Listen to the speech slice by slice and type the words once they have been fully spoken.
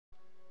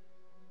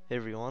Hey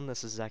everyone,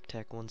 this is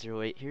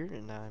ZachTech108 here,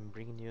 and I'm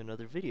bringing you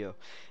another video.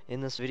 In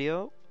this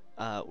video,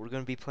 we're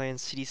going to be playing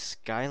City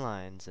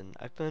Skylines, and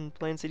I've been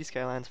playing City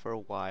Skylines for a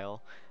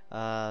while,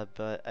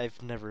 but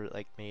I've never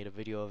made a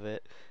video of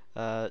it.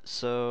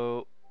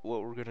 So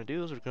what we're going to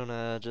do is we're going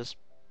to just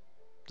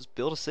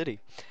build a city.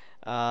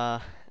 I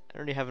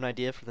already have an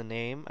idea for the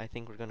name. I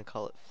think we're going to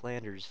call it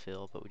Flanders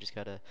Ville, but we just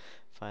got to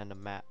find a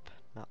map,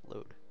 not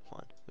load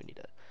one. We need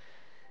to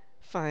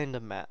find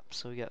a map.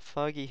 So we got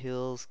Foggy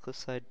Hills,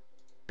 Cliffside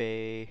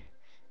Bay,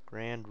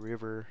 Grand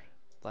River,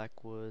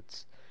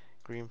 Blackwoods,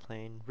 Green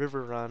Plain,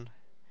 River Run,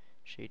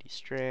 Shady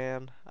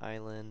Strand,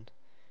 Island,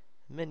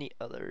 many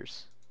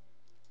others.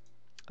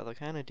 Although I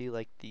kind of do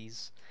like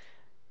these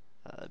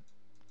uh,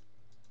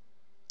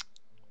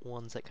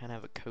 ones that kind of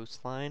have a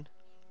coastline,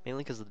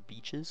 mainly because of the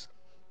beaches.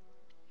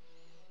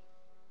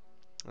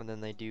 And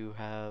then they do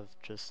have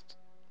just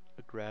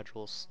a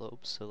gradual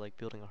slope, so like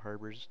building a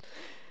harbor is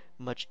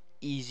much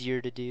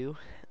easier to do.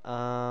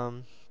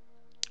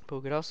 But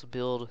we could also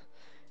build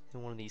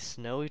in one of these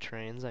snowy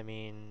trains. I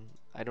mean,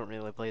 I don't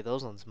really play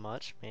those ones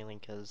much, mainly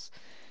because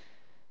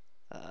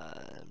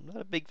I'm not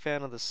a big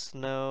fan of the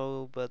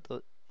snow, but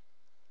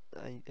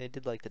I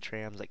did like the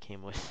trams that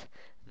came with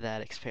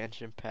that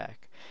expansion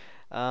pack.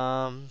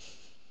 Um,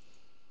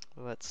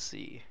 let's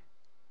see.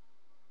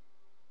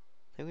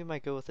 I think we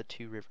might go with a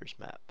Two Rivers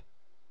map.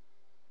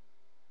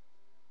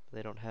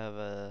 They don't have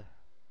a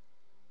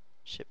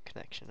ship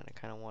connection, and I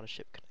kind of want a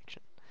ship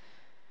connection.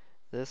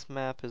 This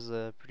map is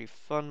a pretty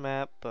fun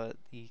map, but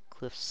the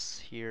cliffs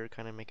here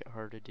kind of make it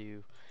hard to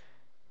do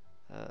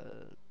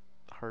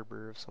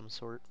harbor of some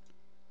sort.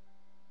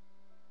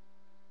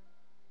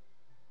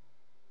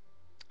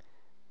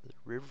 The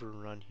river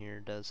run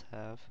here does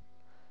have.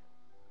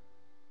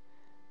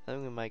 I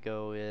think we might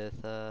go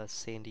with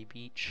Sandy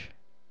Beach.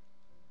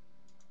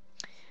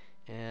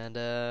 And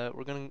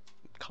we're gonna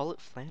call it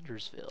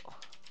Flanders Ville.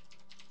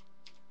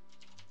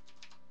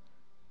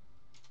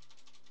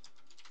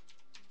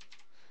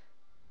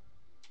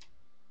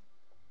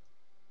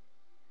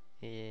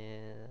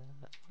 And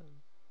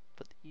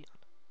put the E on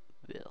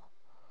Ville.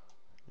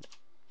 No,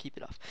 keep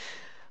it off.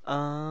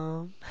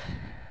 So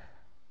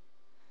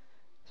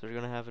we're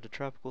gonna have it a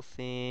tropical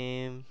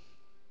theme.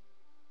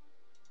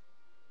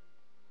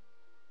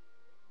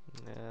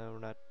 We're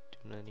not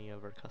doing any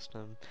of our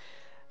custom.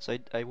 So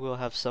I will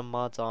have some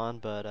mods on,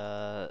 but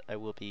I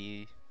will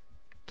be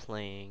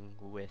playing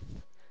with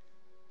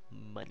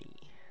money.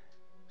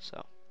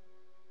 So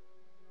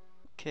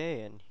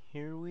okay, and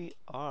here we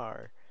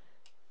are.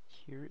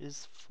 Here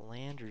is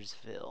Flanders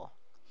Ville.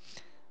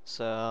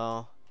 So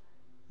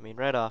I mean,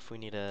 right off we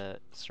need to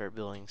start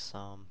building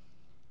some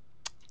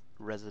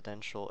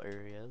residential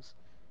areas.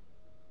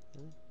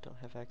 Really don't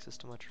have access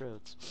to much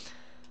roads.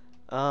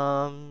 So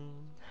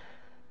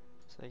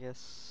I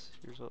guess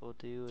here's what we'll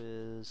do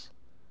is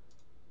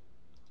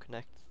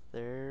connect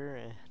there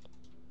and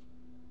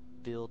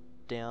build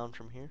down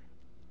from here.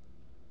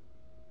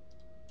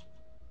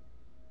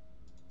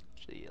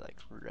 Actually, like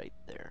right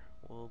there.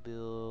 We'll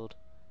build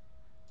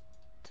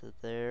to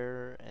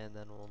there, and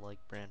then we'll like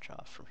branch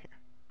off from here.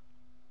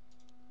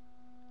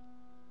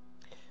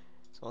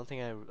 So one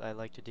thing I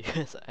like to do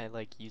is I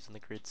like using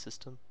the grid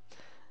system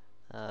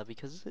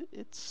because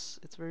it's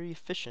very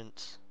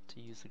efficient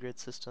to use the grid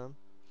system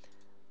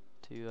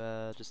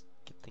to just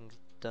get things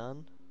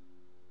done.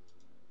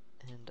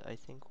 And I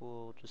think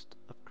we'll just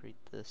upgrade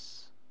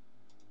this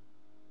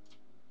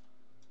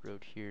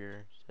road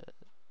here to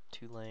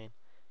 2-lane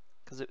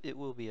because it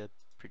will be a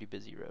pretty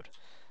busy road.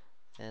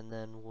 And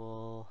then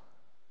we'll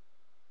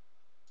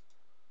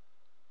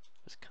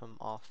just come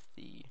off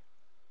the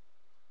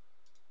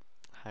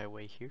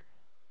highway here.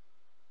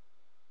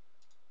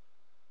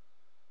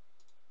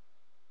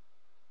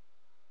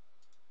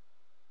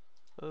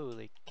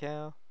 Holy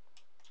cow.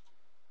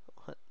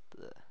 What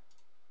the?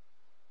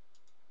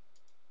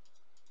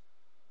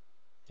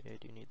 Maybe I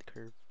do need the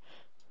curve.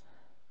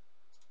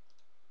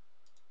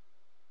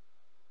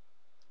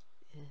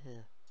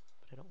 Yeah,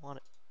 but I don't want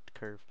it to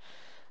curve.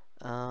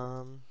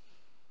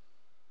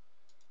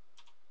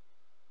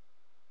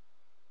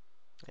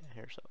 Yeah,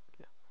 here's what we'll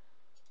do.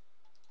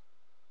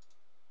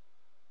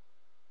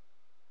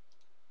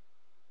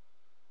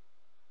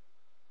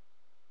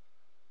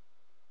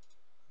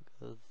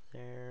 Go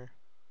there,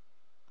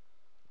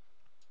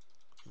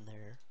 and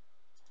there.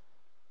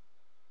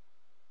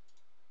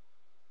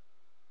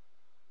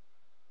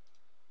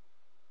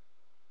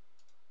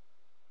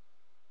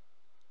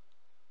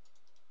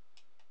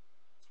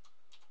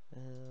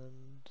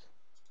 And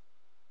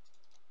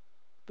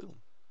boom.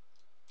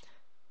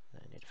 I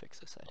need to fix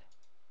this side.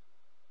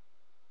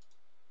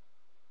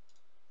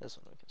 This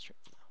one we can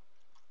straighten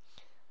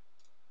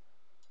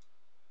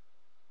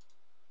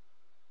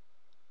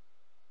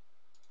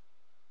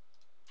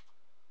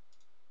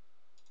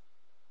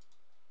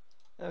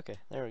now. Okay,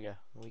 there we go.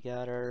 We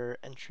got our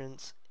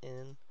entrance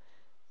in.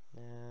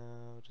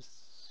 Now just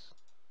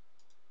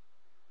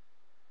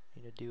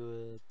need to do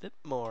a bit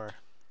more.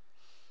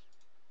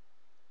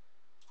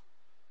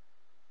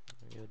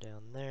 We go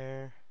down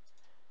there.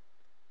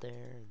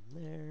 there and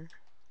there.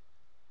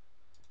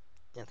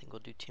 I think we'll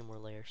do 2 more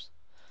layers.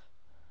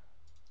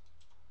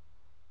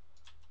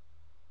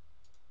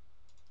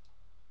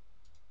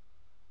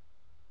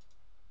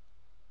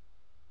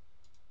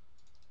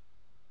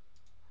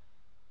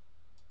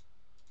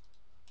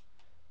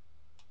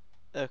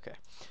 Okay.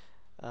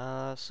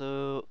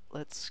 So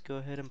let's go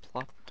ahead and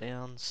plop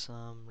down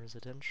some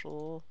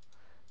residential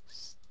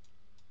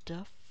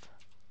stuff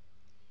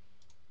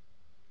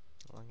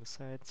along the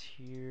sides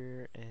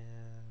here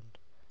and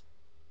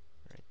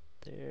right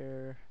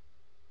there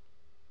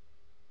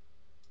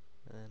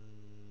and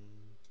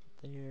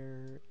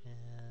there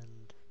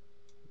and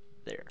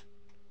there.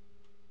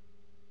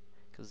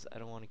 Because I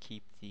don't want to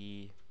keep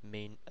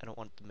I don't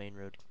want the main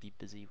road to be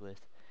busy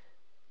with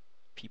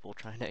people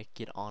trying to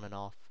get on and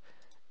off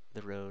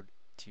the road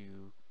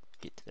to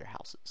get to their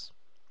houses.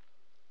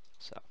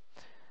 So,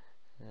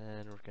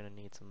 and we're gonna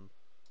need some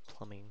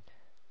plumbing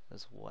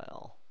as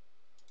well.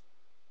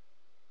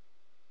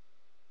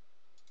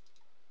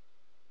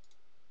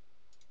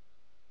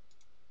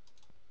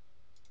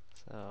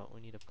 So we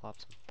need to plop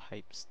some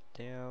pipes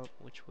down.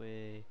 Which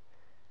way?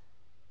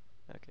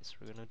 Okay, so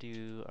we're gonna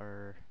do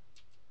our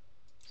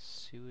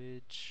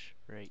sewage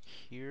right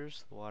here,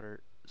 so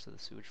the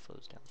sewage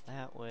flows down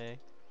that way.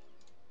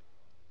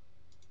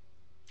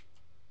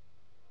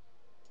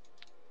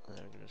 And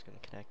then we're just gonna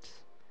connect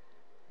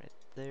right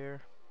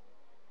there.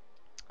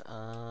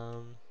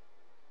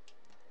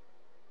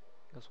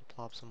 Guess we'll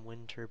plop some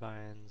wind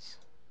turbines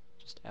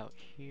just out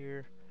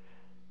here.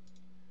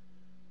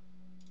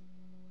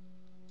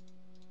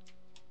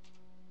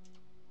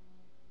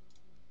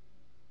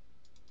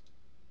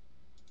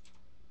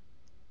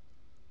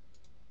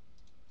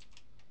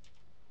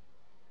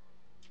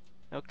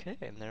 Okay,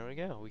 and there we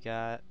go. We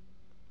got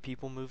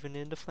people moving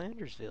into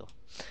Flandersville.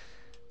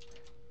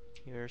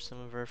 Here are some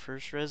of our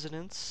first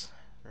residents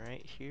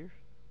right here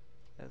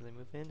as they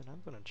move in, and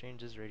I'm gonna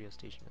change this radio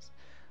station to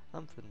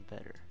something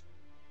better.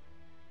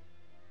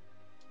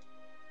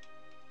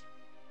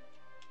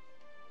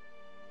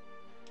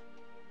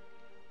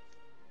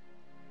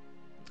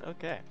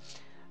 Okay,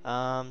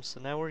 so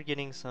now we're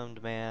getting some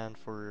demand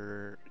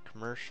for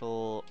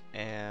commercial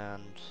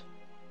and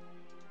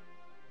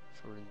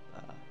for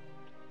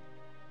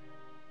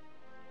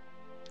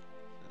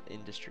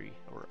industry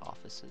or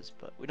offices,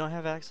 but we don't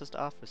have access to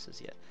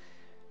offices yet.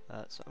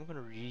 So I'm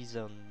gonna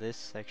rezone this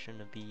section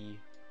to be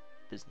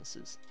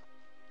businesses,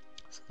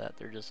 so that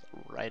they're just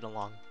right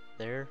along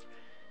there.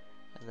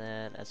 And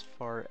then as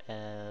far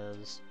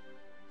as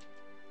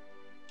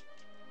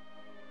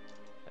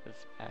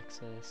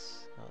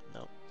access, oh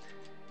no,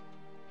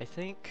 I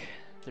think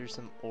there's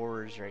some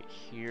ores right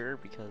here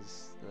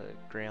because the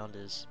ground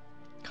is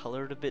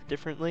colored a bit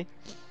differently.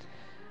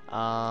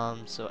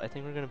 So I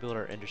think we're gonna build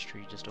our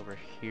industry just over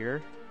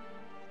here.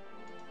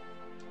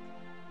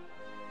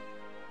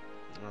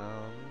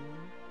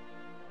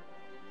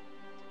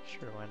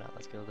 Sure, why not?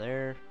 Let's go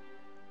there.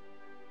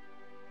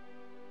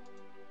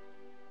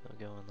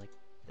 We'll go in like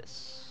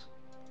this.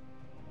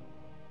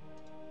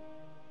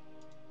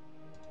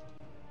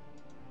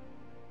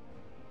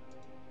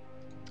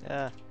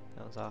 Ah,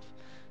 that was off.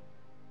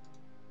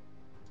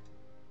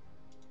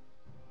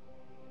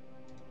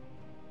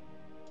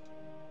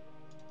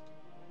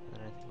 And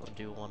then I think we'll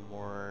do one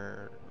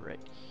more right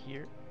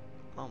here.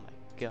 Oh my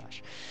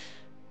gosh.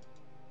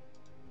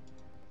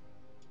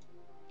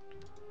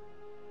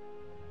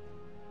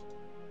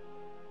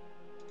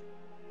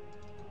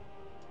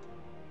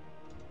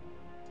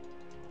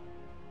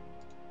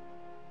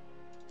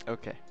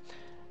 Okay,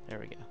 there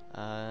we go.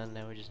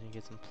 Now we just need to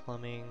get some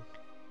plumbing.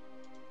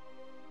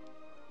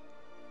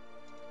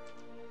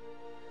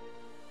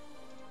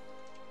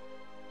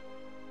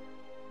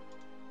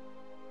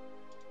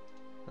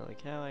 I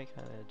like how I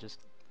kind of just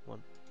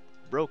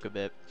broke a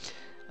bit.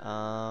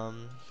 Yeah,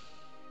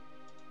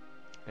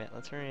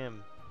 let's hurry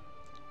and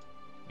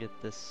get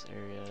this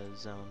area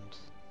zoned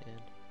in.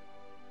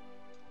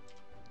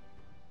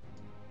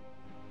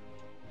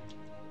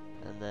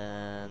 And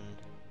then,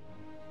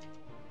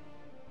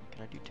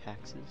 can I do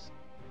taxes?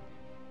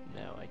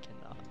 No, I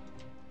cannot.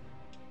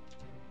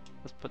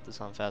 Let's put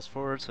this on fast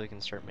forward so we can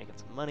start making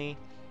some money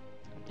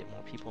and get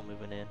more people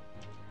moving in.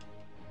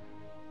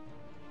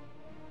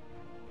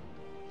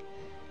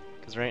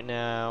 Because right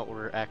now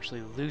we're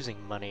actually losing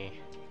money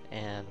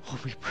and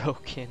we'll be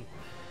broken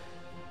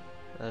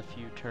a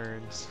few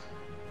turns.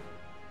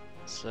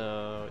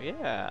 So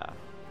yeah.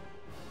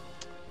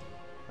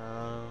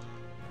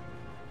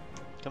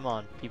 Come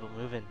on, people,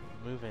 move in.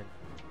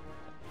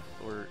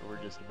 We're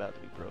just about to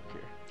be broke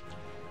here.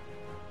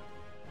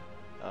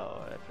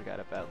 Oh, I forgot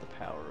about the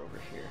power over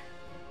here.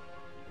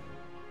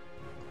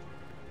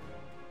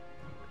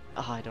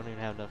 Oh, I don't even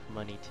have enough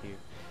money to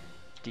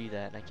do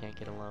that, and I can't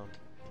get a loan.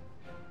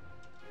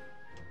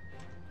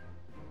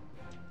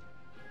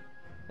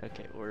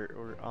 Okay,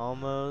 we're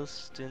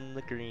almost in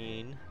the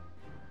green.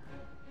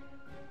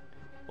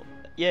 Well,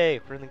 yay,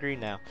 we're in the green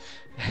now.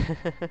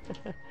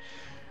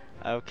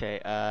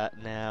 Okay,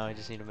 now I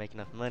just need to make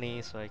enough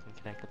money so I can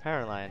connect the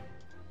power line.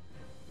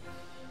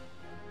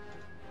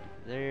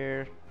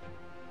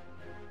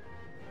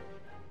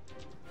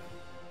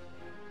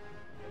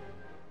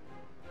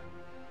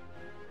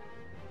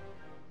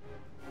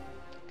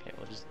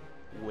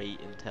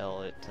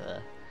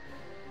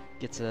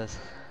 gets us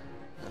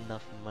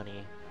enough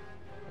money.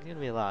 It's gonna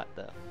be a lot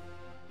though.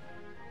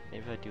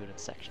 Maybe if I do it in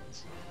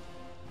sections.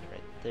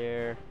 Right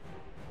there.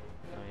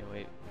 Let me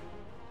wait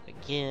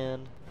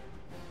again.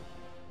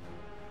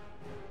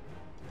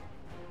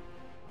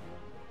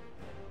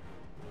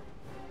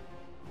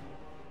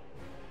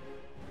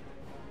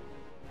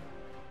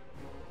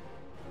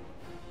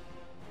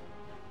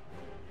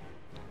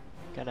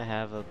 Gonna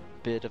have a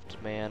bit of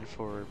demand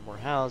for more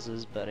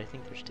houses, but I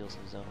think there's still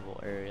some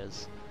zonable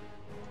areas.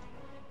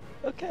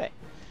 Okay.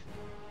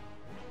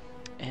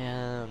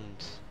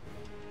 And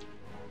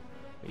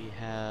we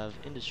have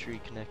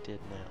industry connected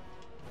now.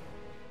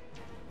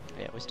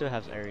 Yeah, we still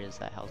have areas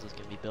that houses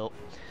can be built.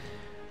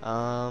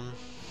 I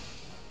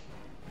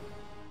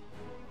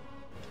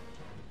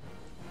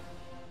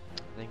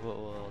think what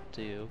we'll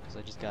do, because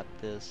I just got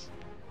this,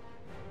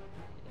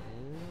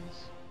 is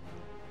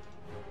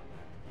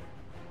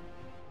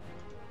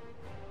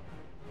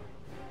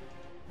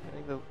I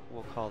think that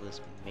we'll call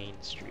this Main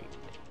Street.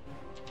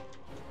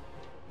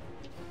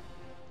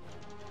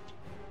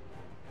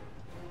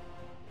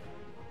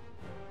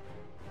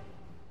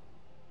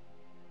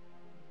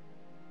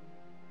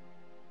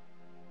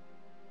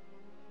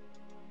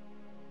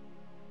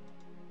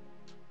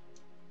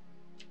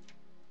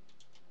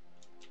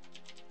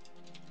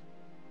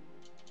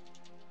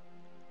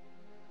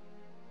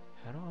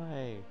 How do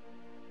I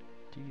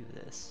do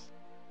this?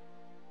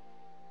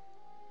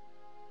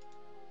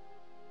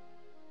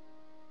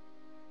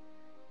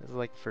 This is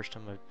like the first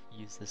time I've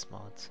used this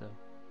mod, so.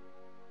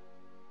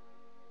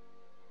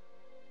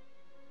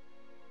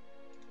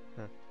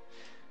 Huh.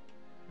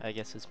 I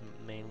guess it's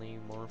mainly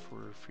more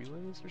for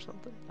freeways or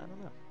something? I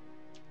don't know.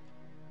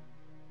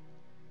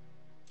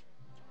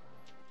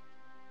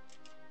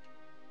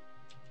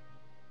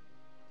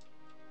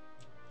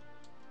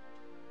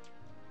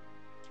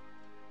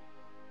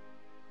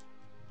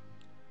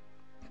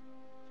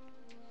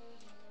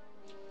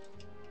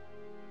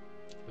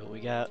 But we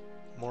got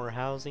more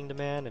housing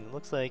demand, and it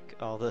looks like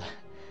all the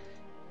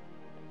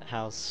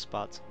house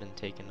spots have been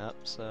taken up,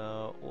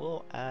 so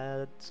we'll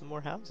add some more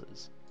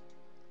houses.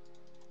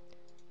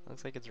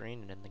 Looks like it's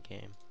raining in the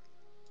game.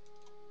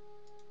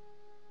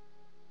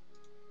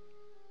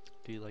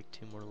 Do like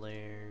 2 more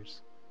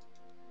layers.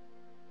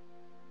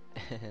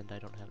 And I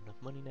don't have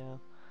enough money now.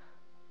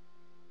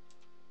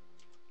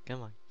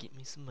 Come on, get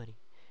me some money.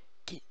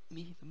 Get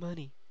me the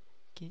money.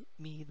 Get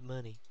me the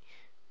money.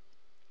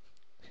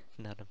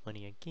 Not enough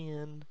money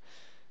again.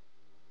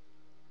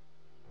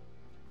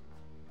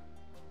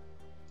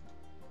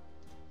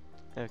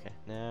 Okay,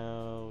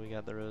 now we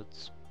got the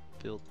roads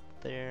built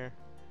there.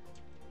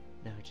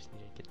 Now we just need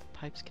to get the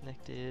pipes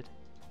connected.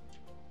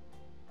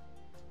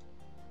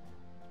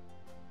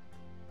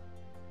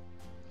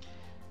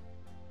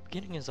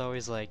 Beginning is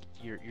always like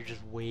you're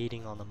just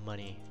waiting on the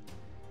money,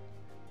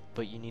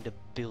 but you need to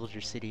build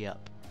your city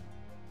up.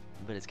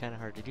 But it's kind of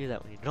hard to do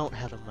that when you don't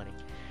have the money.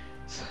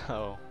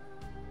 So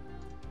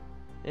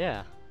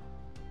yeah.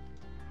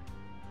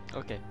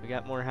 Okay, we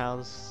got more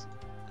houses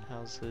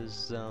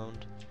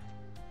zoned,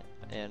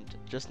 and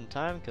just in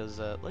time, because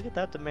look at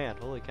that demand.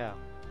 Holy cow,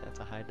 that's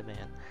a high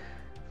demand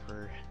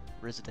for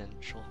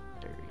residential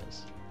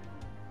areas.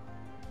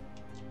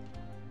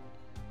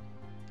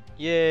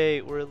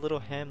 Yay, we're a little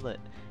hamlet.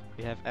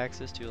 We have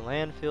access to a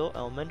landfill,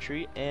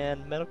 elementary,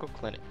 and medical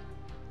clinic.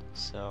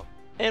 So,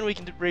 and we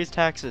can raise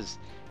taxes.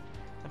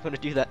 I'm gonna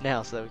do that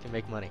now so that we can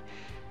make money.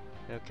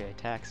 Okay,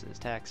 taxes.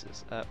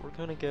 We're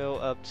gonna go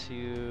up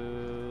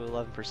to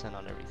 11%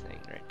 on everything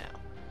right now.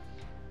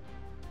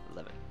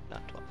 11,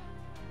 not 12.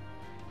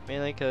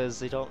 Mainly because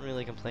they don't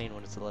really complain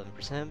when it's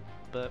 11%,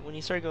 but when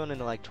you start going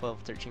into like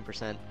 12,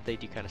 13%, they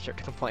do kind of start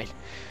to complain.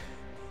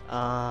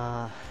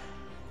 And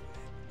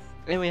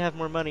we have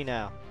more money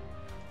now.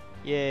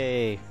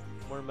 Yay,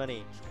 more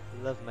money.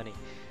 I love money.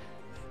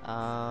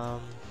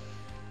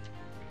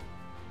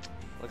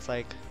 Looks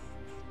like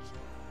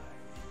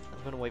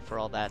I'm gonna wait for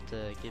all that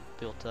to get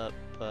built up,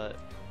 but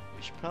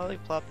we should probably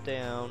plop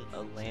down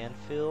a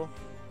landfill.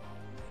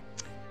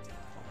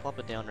 I'll plop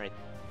it down right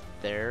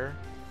there,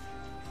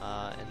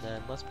 and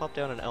then let's plop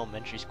down an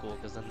elementary school,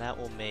 because then that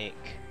will make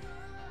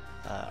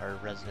our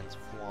residents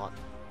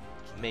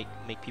make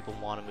people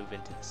want to move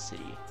into the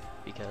city,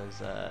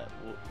 because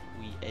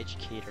we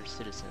educate our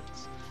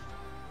citizens.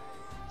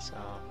 So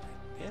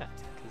yeah,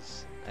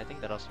 because I think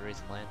that also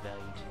raises land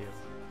value too.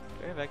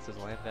 Do I have access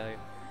to land value?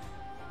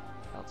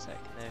 Outside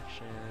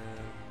connections.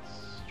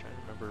 Trying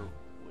to remember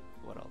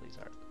what all these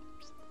are.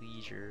 There's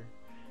leisure.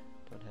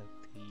 Don't have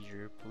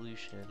leisure.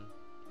 Pollution.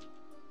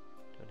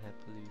 Don't have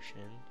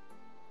pollution.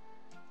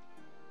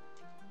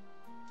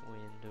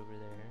 Wind over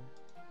there.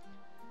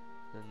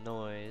 The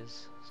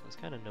noise. So it's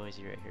kind of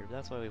noisy right here, but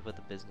that's why we put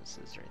the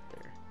businesses right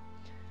there.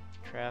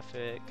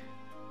 Traffic.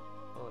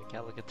 Holy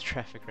cow, look at the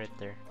traffic right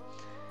there.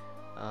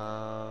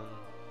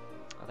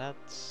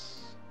 That's...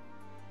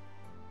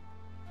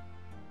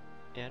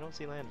 Yeah, I don't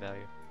see land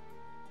value.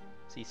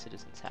 I see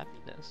citizens'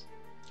 happiness.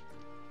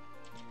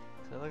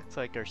 So it looks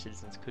like our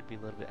citizens could be a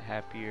little bit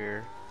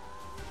happier.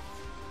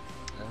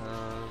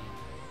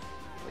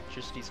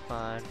 Electricity's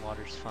fine,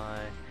 water's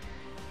fine,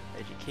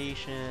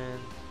 education,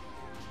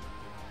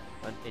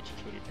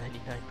 uneducated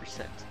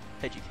 99%,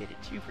 educated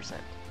 2%,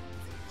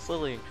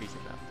 slowly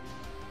increasing though.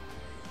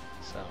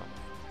 So,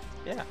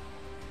 yeah.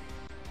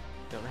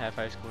 Don't have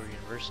high school or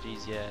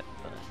universities yet,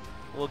 but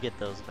we'll get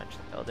those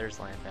eventually. Oh, there's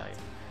land value.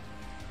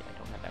 Yeah, I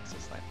don't have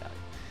access to land value.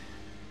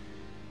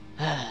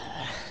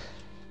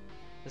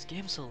 This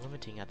game's so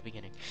limiting at the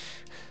beginning.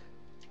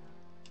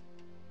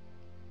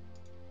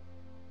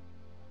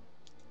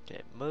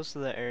 Okay, most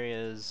of the area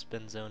has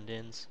been zoned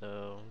in,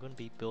 so I'm going to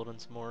be building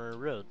some more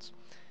roads.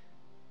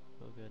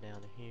 We'll go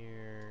down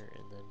here,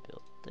 and then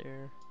build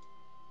there, and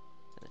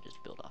then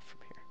just build off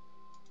from here.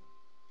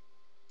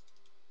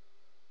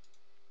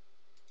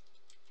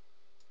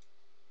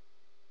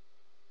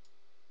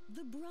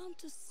 The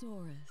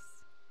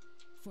Brontosaurus.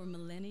 For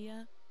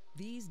millennia,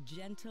 these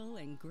gentle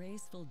and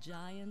graceful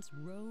giants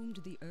roamed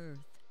the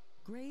earth,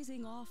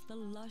 grazing off the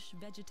lush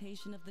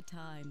vegetation of the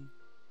time.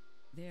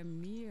 Their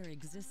mere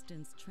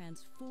existence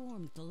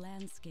transformed the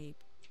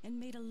landscape and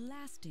made a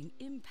lasting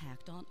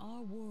impact on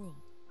our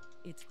world.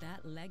 It's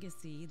that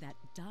legacy that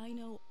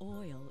Dino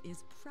Oil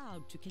is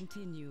proud to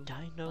continue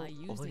by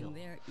using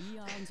their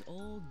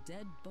eons-old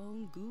dead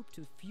bone goop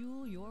to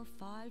fuel your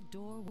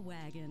 5-door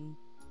wagon,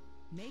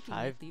 making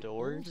it the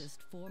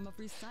oldest form of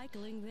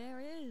recycling there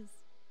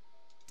is.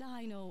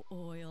 Dino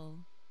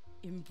Oil.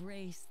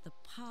 Embrace the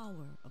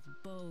power of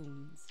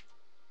bones.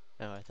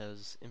 Oh, I thought it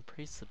was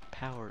embrace the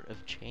power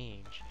of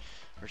change,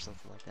 or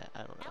something like that. I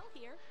don't know.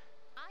 Here.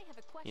 I have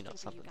a question you know, for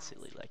something you guys.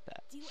 silly like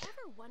that. Do you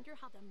ever wonder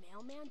how the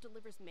mailman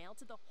delivers mail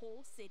to the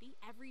whole city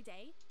every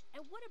day?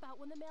 And what about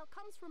when the mail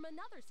comes from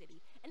another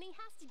city and he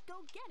has to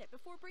go get it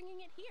before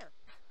bringing it here?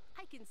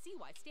 I can see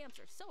why stamps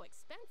are so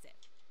expensive.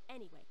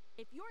 Anyway,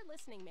 if you're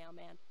listening,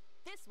 mailman,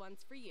 this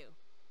one's for you.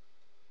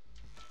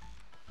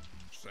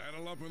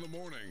 Saddle up in the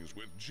mornings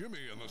with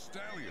Jimmy and the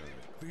Stallion,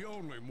 the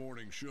only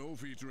morning show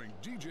featuring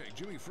DJ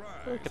Jimmy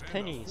Fries Look at and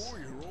pennies. a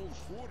 4-year-old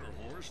quarter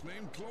horse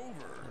named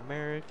Clover.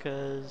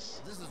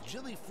 America's This is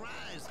Jimmy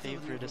Fries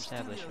favorite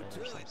establishment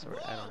or some sort.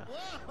 I don't know.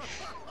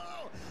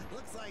 Whoa.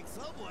 Looks like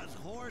someone's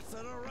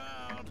horsing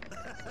around.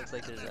 Looks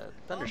like there's a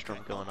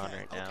thunderstorm going on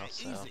right now,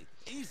 so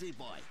Easy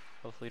boy.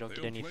 hopefully we don't get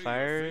They'll any play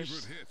fires. your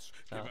favorite hits,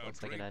 Oh, give out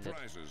looks like it great ended.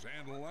 prizes,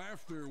 and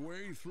laugh their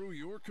way through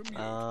your commute.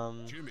 How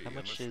Jimmy and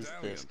much the is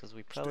Stallion. this? Because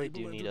we probably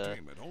do Stable need to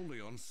entertainment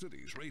only on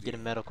Cities Radio. get a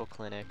medical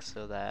clinic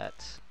so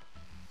that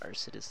our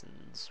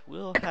citizens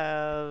will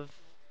have,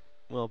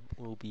 will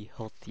be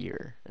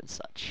healthier and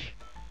such.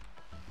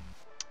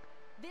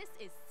 This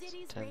is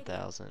Cities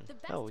 10,000. Radio, the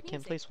best Oh, we can't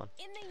music place one.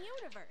 in the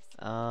universe.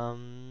 I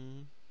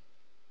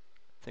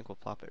think we'll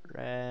plop it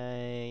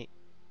right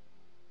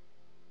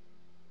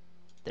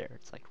there.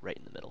 It's like right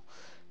in the middle.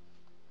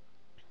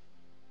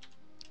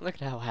 Look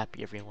at how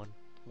happy everyone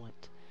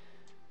went.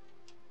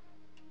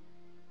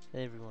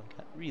 Everyone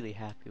got really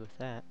happy with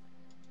that.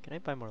 Can I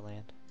buy more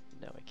land?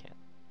 No, I can't.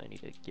 I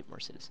need to get more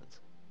citizens.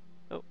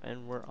 Oh,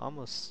 and we're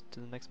almost to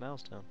the next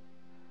milestone.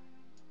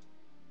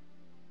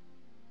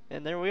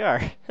 And there we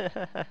are.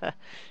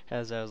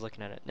 As I was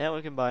looking at it. Now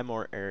we can buy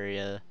more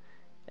area,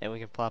 and we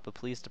can plop a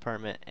police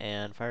department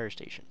and fire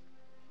station.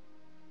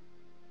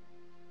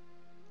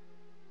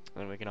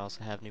 And we can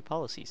also have new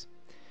policies.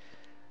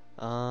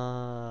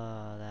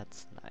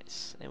 That's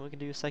nice. And we can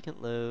do a second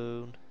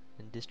load,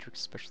 and district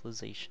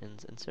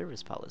specializations, and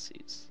service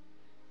policies.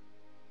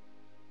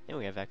 And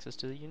we have access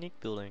to the unique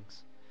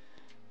buildings.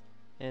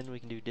 And we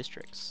can do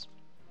districts.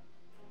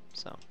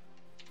 So,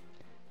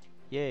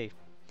 yay.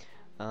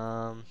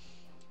 Now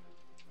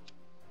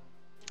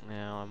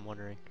I'm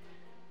wondering,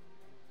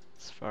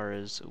 as far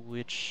as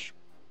which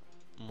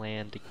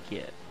land to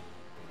get.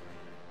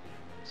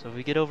 So if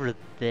we get over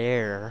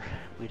there,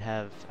 we'd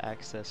have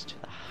access to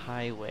the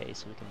highway,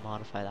 so we can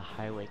modify the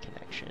highway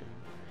connection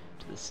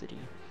to the city.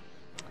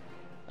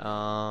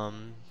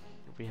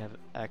 If we have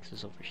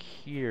access over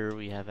here,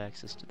 we have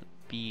access to the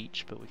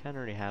beach, but we kind of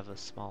already have a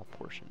small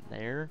portion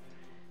there.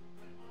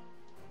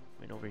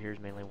 I mean, over here is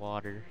mainly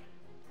water.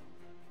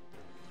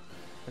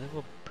 I think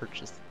we'll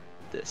purchase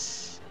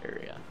this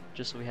area,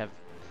 just so we have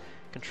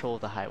control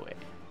of the highway,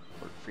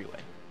 or freeway.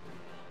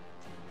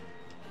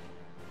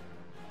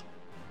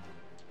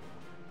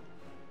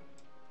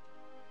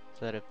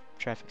 So that if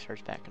traffic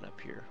starts backing up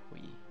here,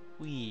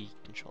 we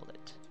control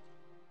it.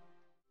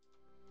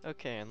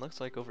 Okay, and looks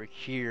like over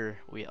here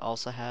we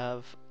also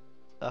have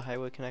a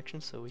highway connection,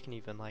 so we can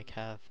even like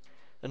have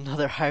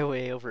another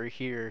highway over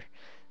here,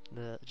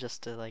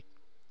 just to like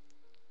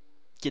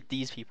get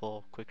these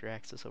people quicker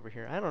access over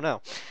here. I don't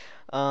know.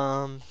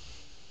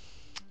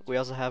 We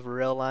also have a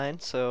rail line,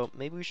 so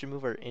maybe we should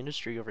move our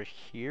industry over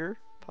here,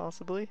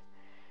 possibly,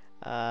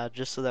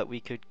 just so that we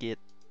could get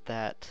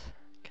that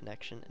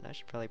connection. And I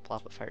should probably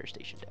plop a fire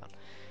station down.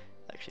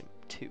 Actually,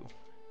 two.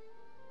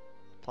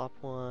 Plop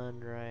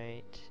one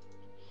right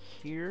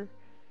here,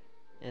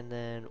 and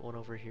then one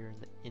over here in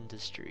the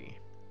industry.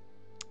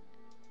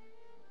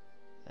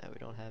 We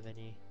don't have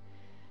any.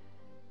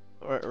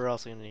 We're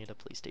also going to need a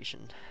police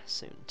station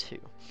soon, too.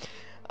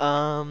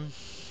 Now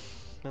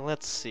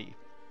let's see.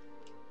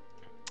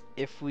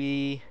 if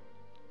we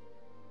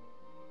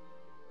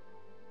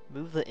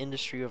move the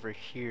industry over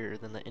here,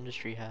 then the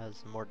industry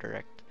has a more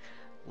direct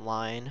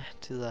line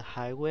to the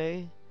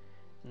highway,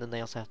 and then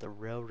they also have the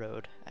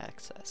railroad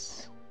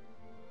access.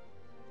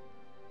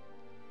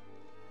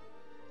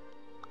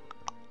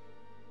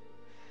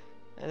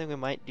 I think we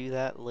might do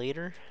that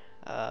later,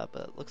 but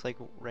it looks like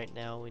right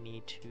now we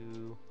need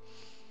to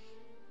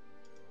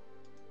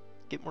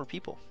get more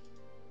people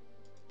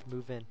to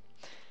move in.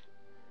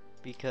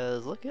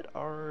 Because look at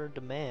our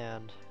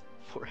demand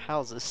for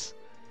houses.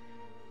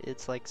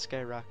 It's like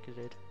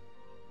skyrocketed.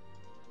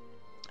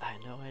 I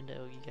know,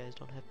 you guys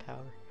don't have power.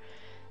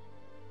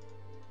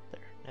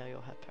 There, now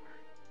you'll have power.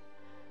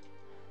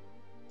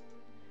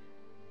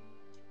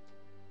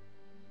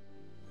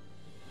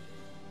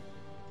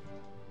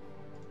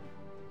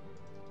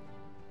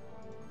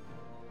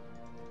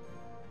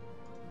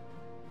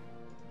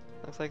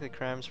 Looks like the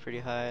crime's pretty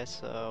high,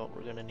 so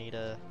we're gonna need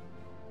to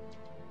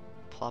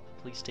plop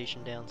a police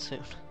station down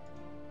soon.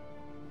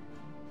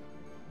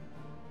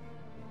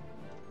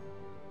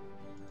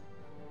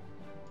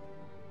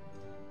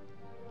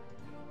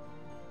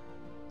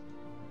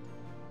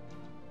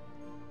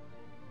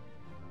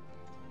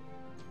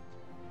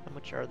 How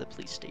much are the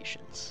police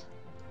stations?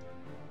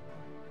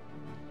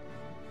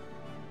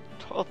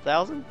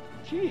 12,000?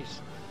 Jeez.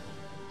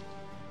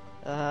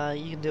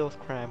 You can deal with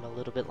crime a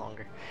little bit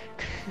longer.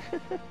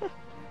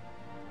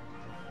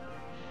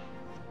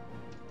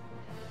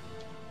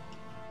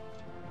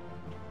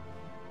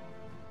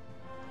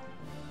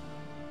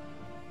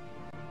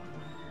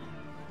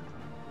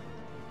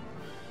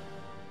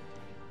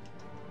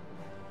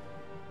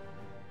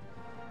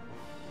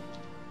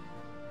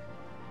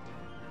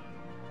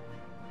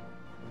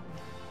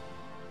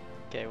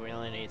 Okay, we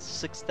only need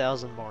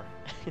 6,000 more.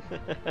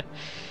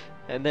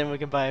 And then we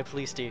can buy a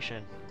police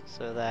station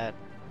so that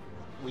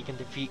we can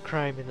defeat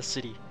crime in the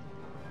city.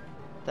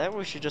 That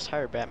we should just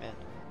hire Batman.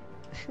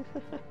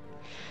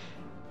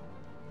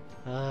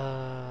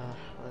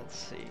 Let's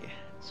see.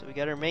 So we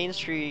got our main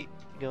street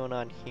going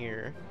on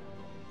here.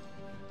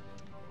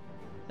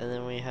 And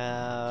then we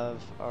have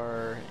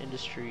our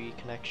industry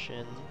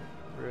connection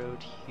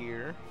road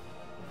here.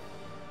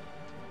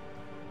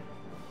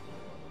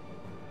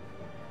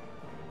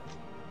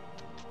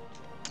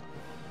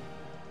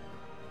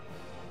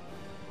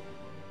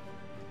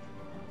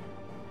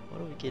 What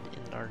do we get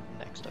in our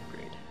next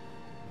upgrade?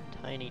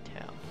 Tiny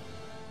town.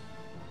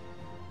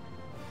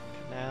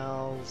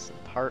 Canals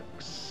and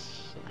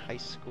parks and high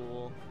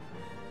school.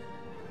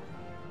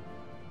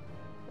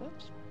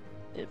 That's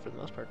it for the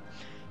most part.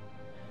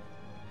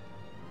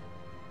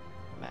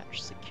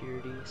 Match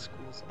security,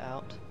 schools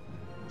out.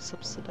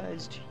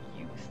 Subsidized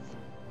youth.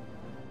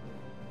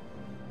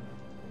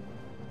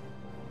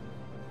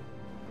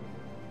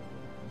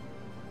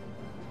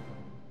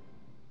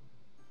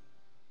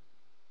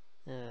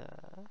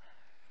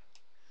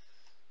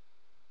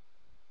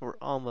 We're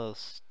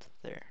almost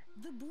there.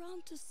 The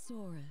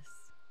Brontosaurus.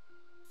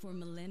 For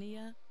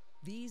millennia,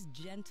 these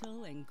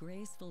gentle and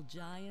graceful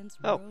giants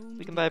roamed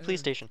we can the buy a police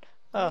earth, station.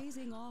 Oh,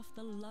 grazing off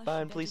the lush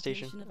buying police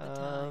station. vegetation of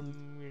the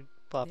time. You're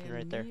plopping Their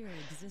right there. mere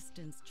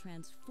existence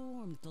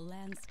transformed the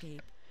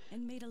landscape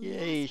and made a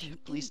Yay, lasting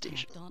police impact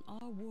station. on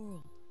our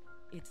world.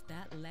 It's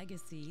that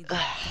legacy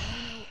that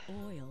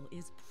Dino Oil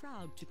is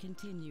proud to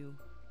continue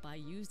by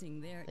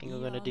using their think we're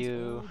gonna do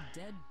eons-old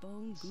dead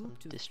bone some goop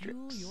to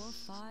districts. fuel your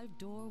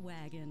 5-door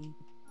wagon,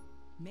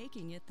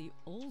 making it the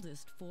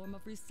oldest form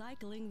of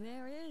recycling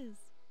there is.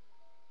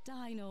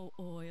 Dino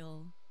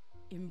Oil.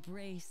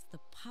 Embrace the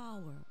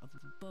power of the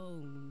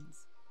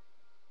bones.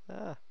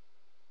 Ah.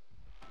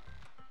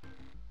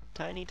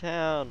 Tiny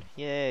town,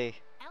 yay.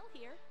 Elle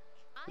here.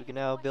 We I can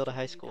have now build a question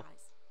high for you school.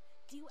 guys.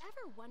 Do you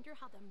ever wonder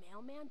how the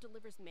mailman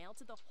delivers mail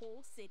to the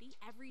whole city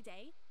every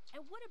day?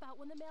 And what about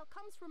when the mail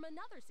comes from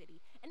another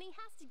city and he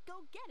has to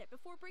go get it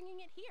before bringing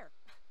it here?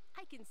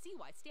 I can see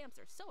why stamps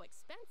are so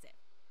expensive.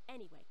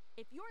 Anyway,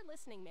 if you're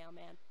listening,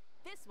 mailman,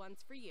 this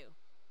one's for you.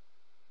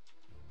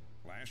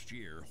 Last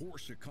year,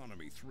 Horse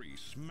Economy 3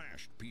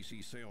 smashed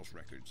PC sales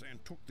records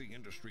and took the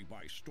industry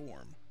by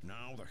storm.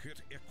 Now the hit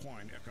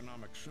Equine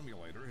Economic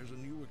Simulator has a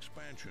new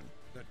expansion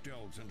that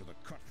delves into the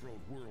cutthroat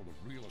world of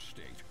real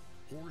estate.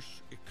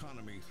 Horse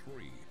Economy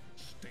 3,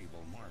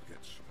 Stable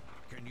Markets.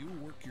 Can you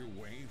work your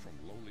way from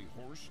lowly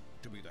horse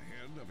to be the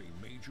head of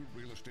a major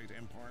real estate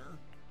empire?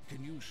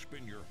 Can you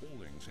spin your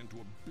holdings into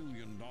a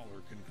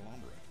billion-dollar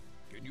conglomerate?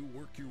 Can you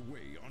work your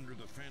way under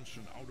the fence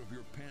and out of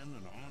your pen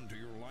and onto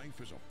your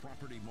life as a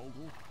property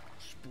mogul?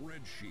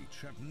 Spreadsheets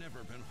have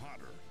never been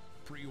hotter.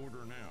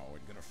 Pre-order now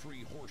and get a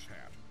free horse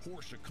hat.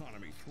 Horse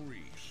Economy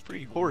 3. Free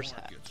Stable horse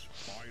Markets.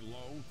 Buy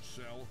low,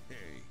 sell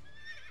hay.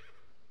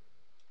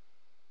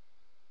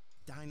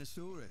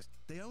 Dinosaurus,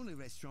 the only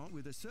restaurant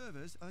where the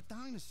servers are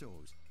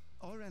dinosaurs.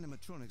 Our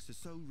animatronics are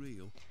so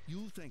real,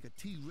 you'll think a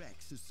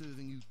T-Rex is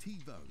serving you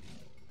T-Bone.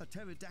 A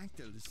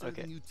pterodactyl is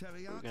Okay, serving you we're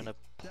teriyaki. gonna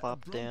That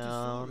plop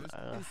down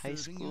brontosaurus a is high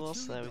serving you school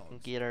so chili that we can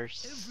dogs. get our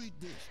Every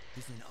dish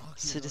is an archaeological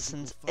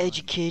citizens find,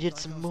 educated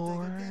like some our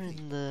more steak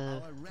in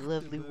the our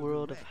lovely raptor burger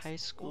world of Rex, high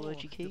school or the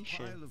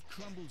education. pile of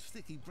crumbled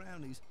sticky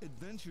brownies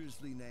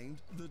adventurously named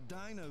the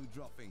Dino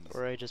Droppings.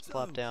 Or I just So,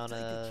 plop down take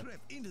a a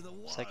trip into the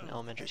second wild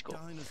elementary at school.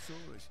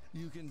 Dinosaurus.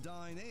 You can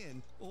dine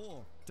in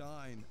or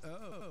dine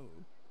oh.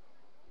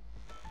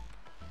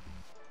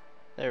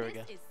 There we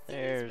go. This is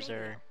There's Cities our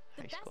Radio,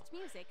 the high best school.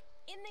 music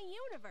in the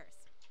universe.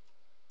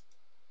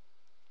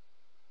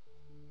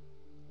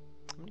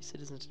 How many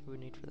citizens do we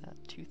need for that?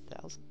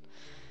 2,000?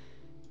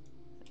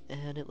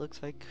 And it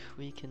looks like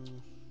we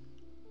can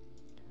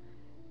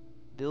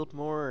build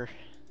more.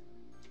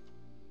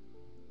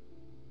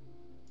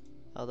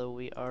 Although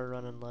we are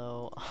running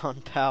low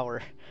on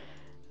power.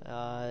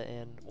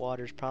 And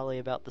water's probably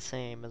about the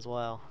same as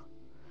well.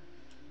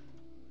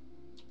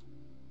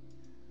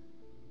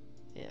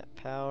 Yeah,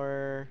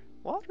 power.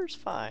 Water's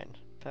fine.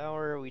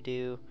 Power we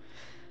do.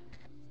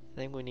 I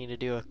think we need to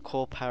do a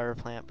coal power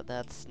plant, but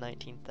that's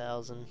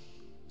 19,000.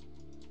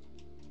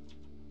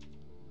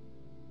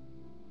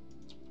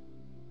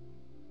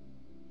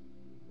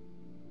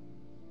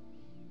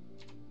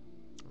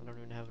 I don't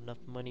even have enough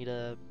money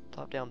to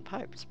plop down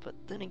pipes, but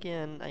then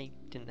again, I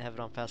didn't have it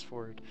on fast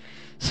forward.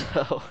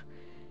 So,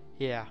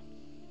 yeah.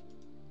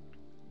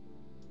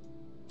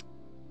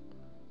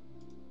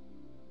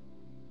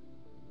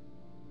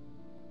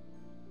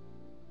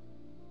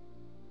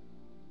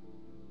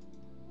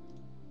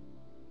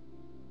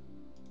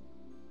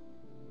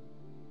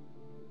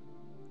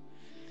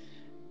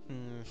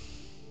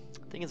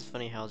 I think it's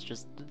funny how it's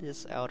just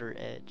this outer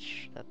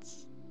edge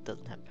that's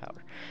doesn't have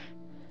power.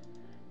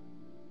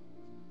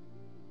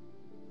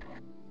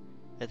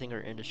 I think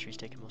our industry's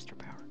taking most of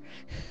our power.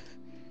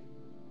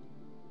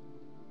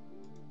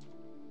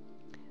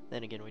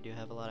 Then again, we do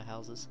have a lot of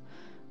houses.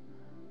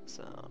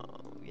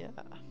 So, yeah.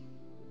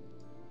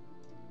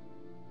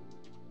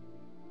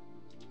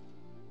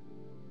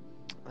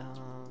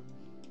 How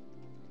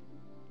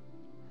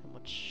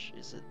much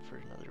is it for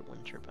another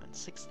wind turbine?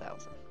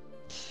 6,000.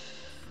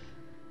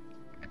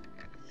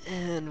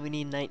 And we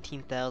need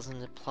 19,000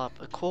 to plop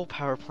a coal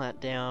power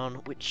plant down,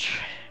 which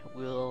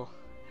will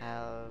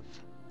have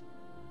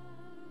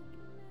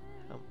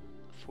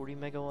 40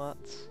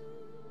 megawatts.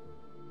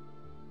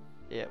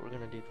 Yeah, we're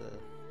gonna do the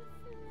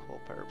coal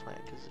power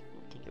plant because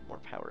we can get more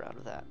power out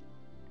of that.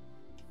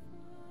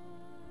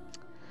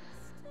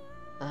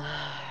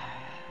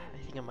 I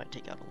think I might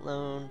take out a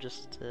loan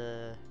just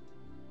to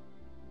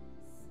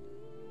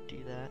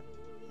do that.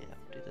 Yeah,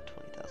 we'll do the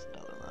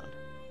 $20,000 loan.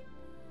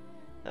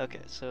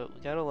 Okay, so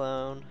we got a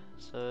loan,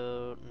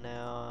 so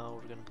now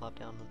we're gonna plop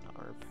down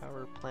our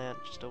power plant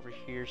just over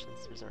here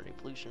since there's already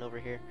pollution over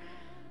here.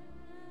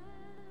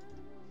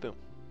 Boom.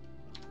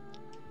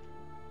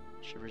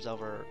 Should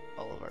resolve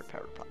all of our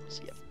power problems,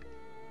 yep.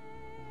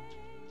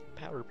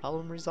 Power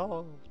problem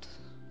resolved.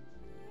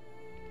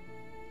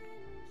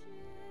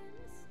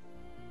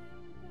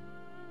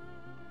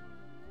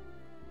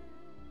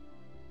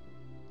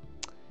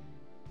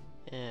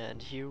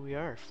 And here we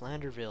are,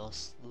 Flanders Ville,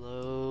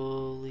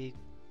 slowly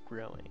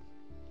growing.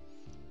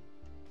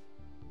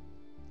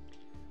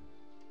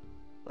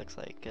 Looks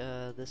like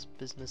this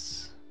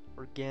business,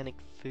 organic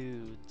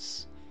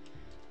foods,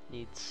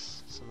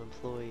 needs some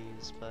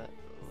employees, but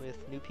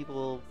with new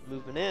people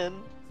moving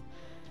in,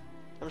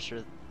 I'm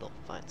sure they'll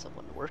find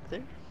someone to work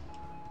there.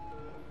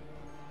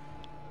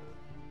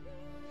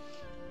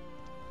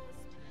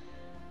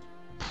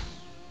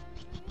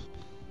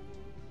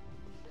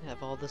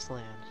 Have all this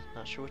land,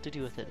 not sure what to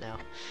do with it now.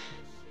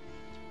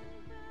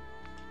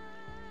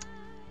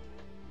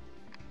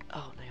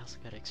 Oh, and I also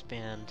gotta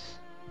expand.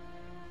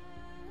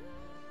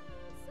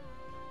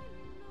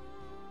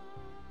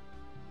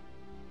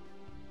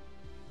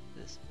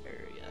 This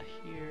area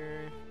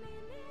here.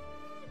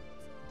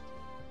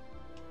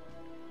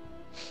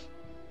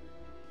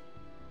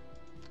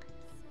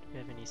 Do we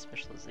have any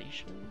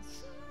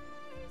specializations?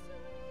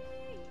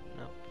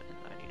 Nope, and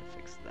I need to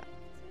fix that.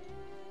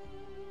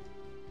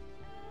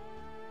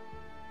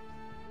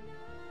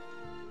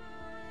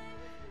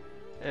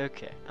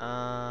 Okay,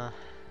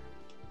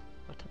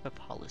 what type of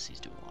policies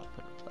do we want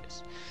to put in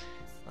place?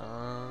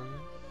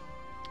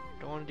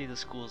 Don't want to do the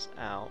schools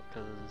out,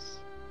 because,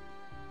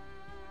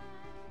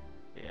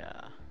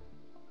 yeah.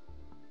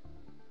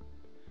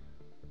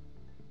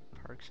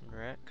 Parks and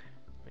Rec,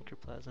 make your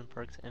plaza and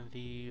parks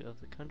envy of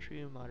the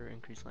country, moderate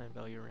increase land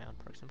value around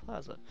parks and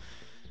plaza.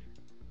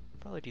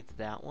 Probably do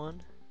that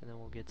one, and then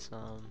we'll get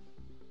some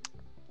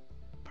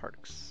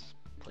parks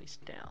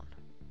placed down.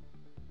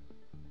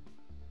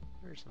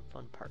 There are some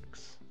fun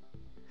parks.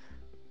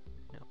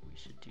 No, we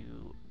should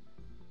do...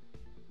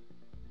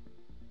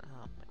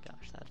 Oh my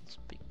gosh, that is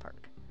a big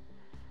park.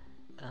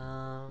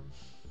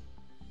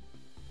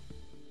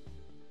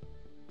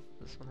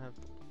 This one have...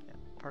 Yeah,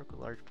 park with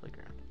large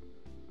playground.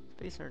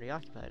 Space already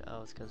occupied.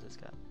 Oh, it's because it's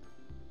got...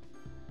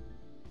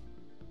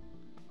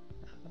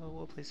 Oh,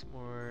 we'll place it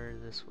more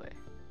this way.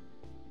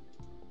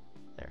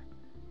 There.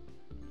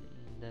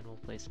 then we'll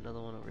place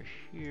another one over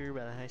here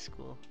by the high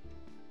school.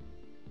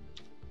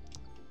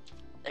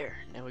 There,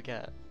 now we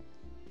got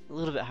a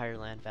little bit higher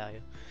land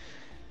value.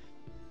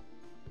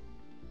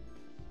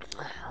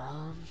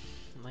 Am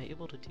I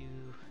able to do...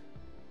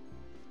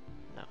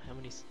 No, how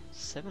many?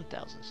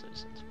 7,000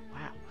 citizens.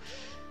 Wow.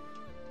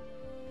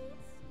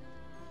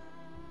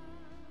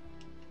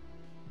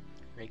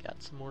 We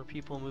got some more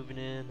people moving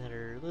in that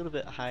are a little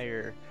bit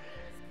higher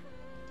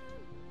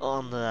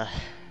on the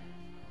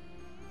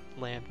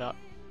land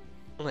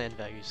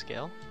value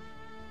scale.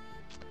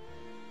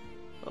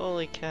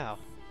 Holy cow.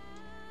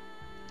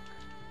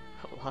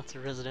 Lots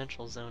of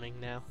residential zoning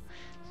now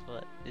is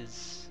what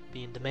is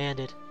being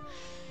demanded.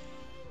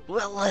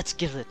 Well, let's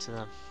give it to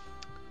them.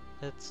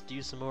 Let's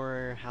do some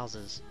more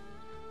houses.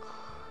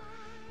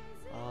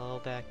 All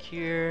back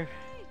here.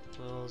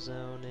 We'll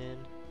zone in.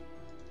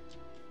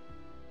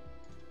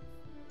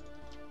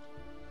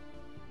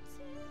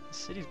 The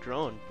city's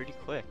growing pretty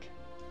quick.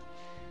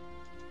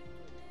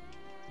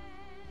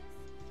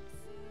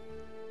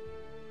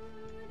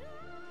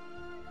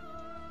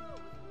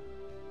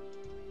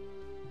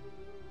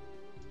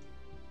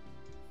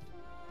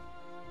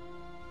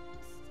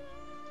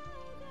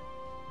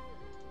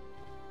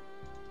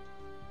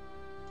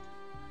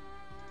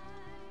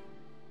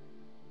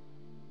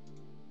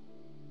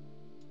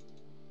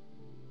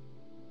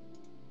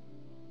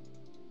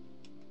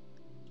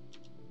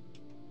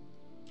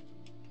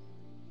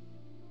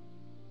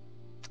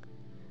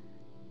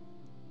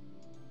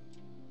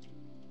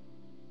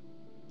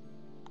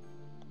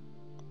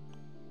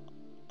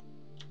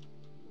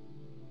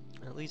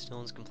 At least no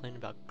one's complaining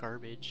about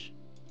garbage.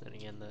 Then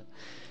again, the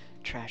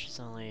trash is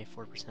only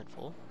 4%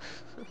 full.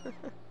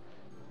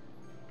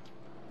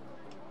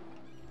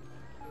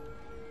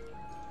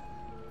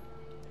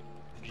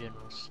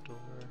 General store.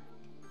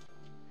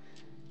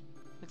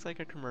 Looks like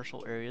our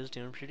commercial area is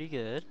doing pretty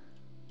good.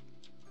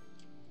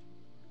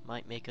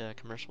 Might make a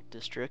commercial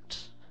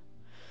district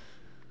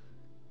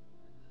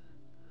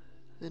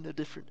in a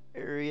different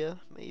area,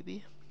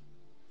 maybe.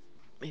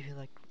 Maybe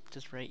like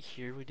just right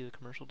here we do a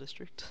commercial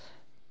district.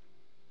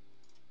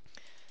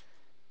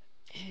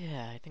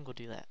 Yeah, I think we'll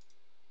do that.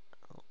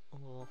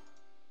 We'll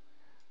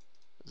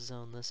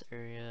zone this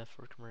area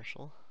for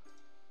commercial.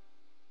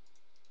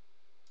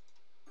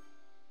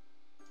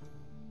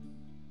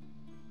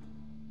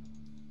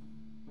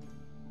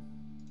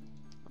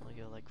 I'll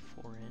go like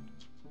 4 in.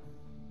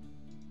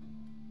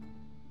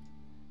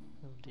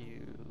 I'll do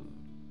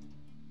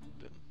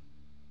boom.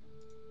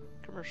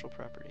 Commercial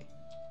property.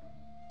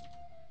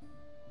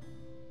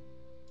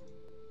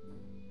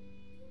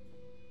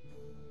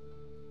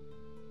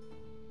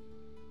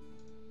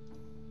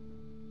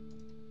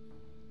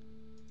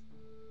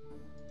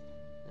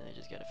 I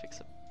just gotta fix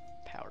the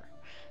power.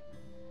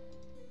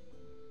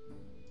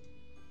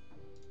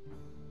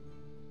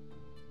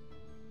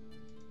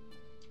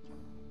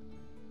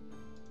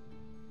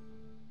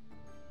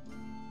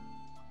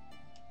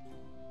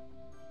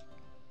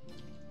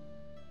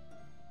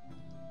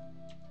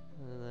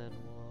 And then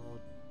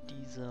we'll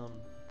dezone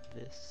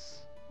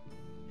this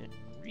and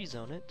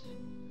rezone it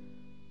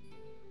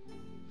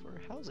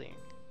for housing.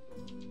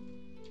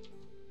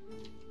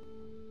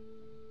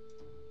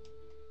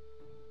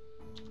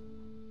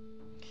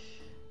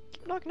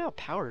 Keep knocking out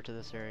power to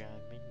this area.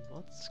 I mean,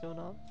 what's going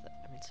on with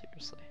that? I mean,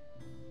 seriously.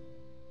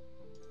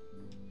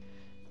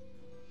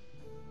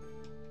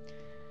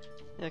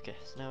 Okay,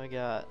 so now we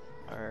got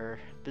our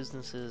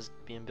businesses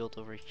being built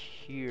over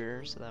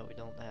here so that we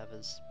don't have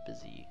as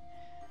busy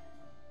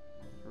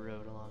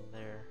road along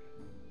there.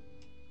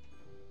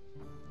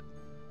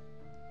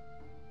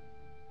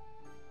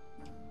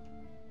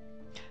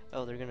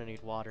 Oh, they're gonna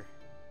need water.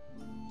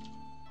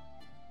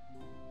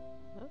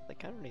 Well, they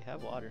kind of already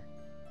have water.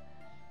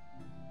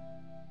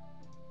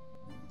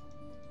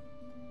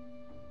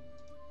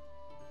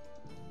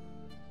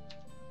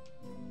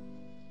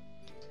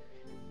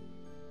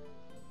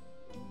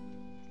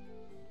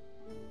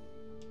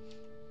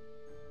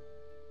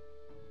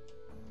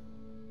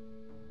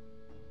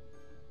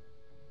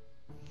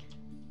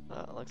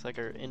 Looks like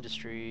our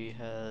industry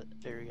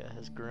area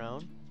has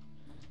grown.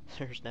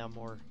 There's now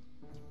more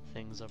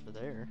things over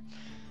there.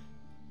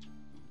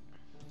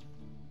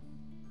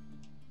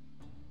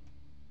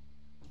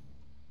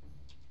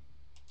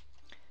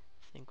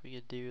 I think we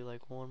could do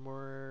like one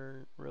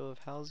more row of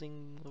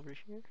housing over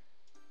here.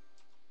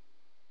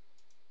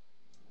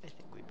 I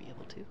think we'd be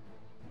able to.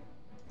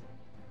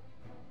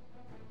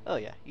 Oh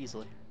yeah,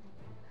 easily.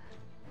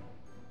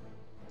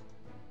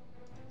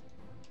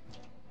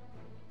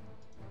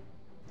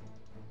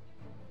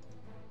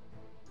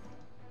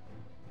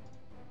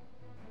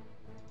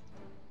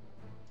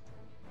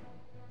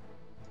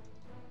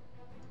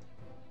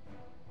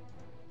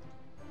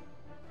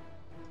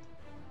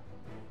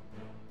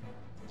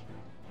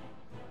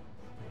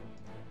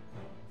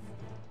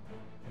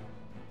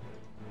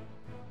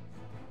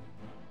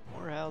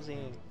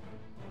 Housing.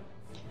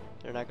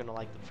 They're not gonna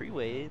like the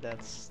freeway,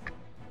 that's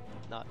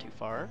not too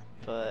far,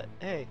 but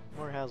hey,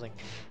 more housing.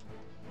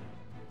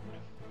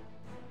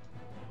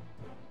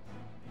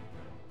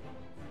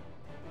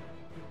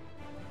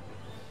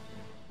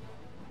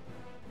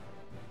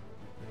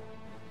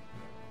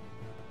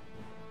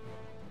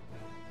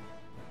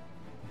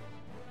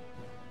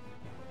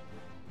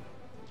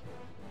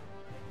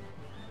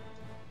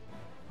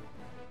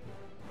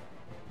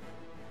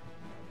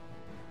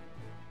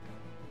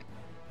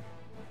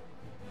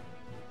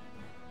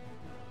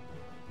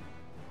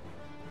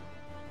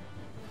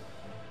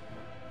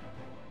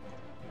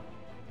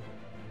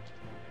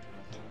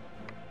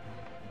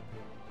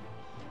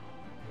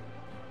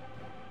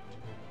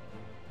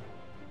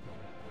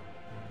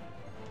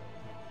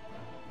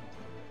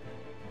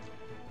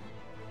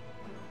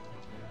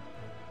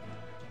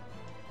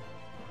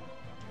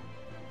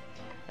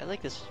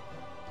 like this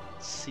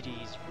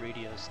city's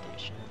radio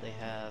station they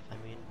have. I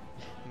mean,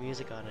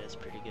 music on it is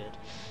pretty good.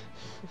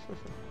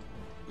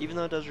 Even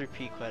though it does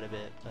repeat quite a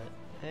bit, but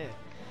hey,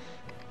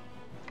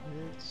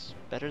 it's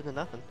better than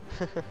nothing.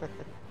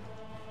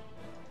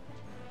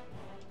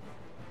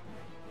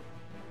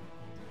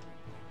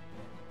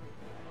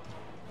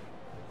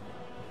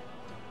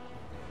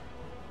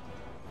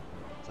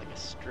 It's like a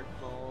strip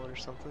mall or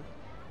something.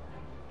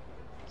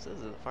 It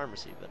says it's a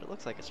pharmacy, but it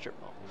looks like a strip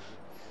mall.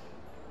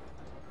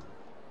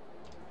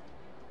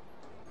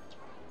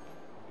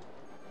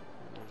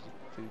 And there's a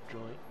food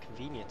joint,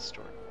 convenience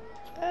store.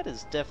 That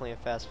is definitely a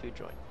fast food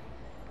joint.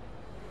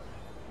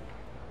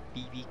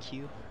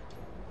 BBQ.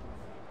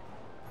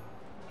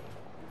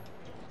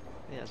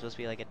 Yeah, it's supposed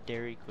to be like a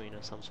Dairy Queen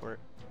of some sort.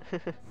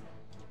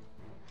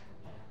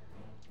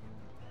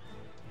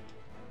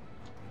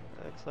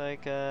 Looks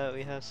like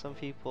we have some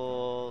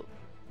people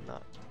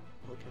not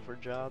looking for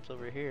jobs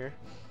over here.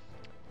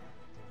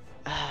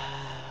 How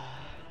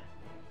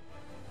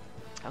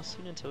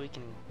soon until we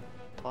can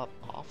plop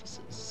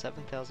offices?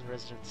 7,000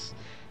 residents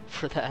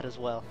for that as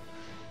well.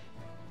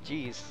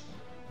 Jeez.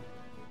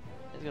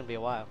 It's gonna be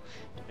a while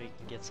until we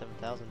can get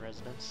 7,000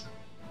 residents.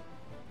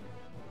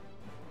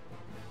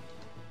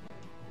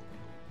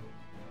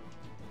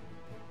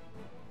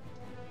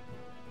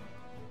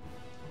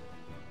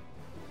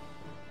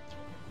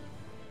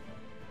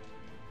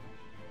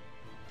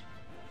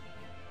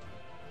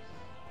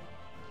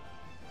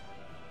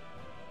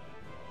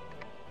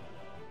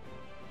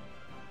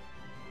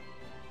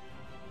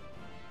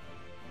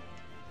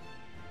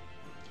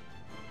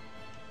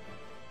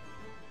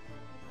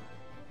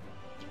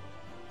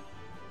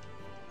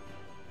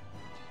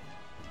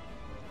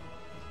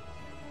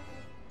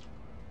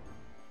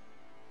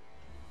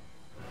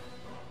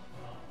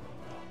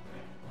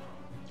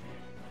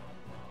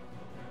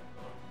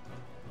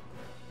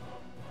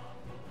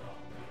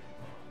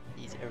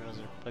 These arrows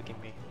are bugging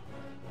me.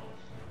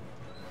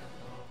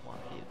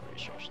 Want vehicle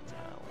restrictions. I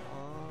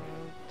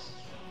want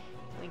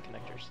link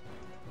connectors.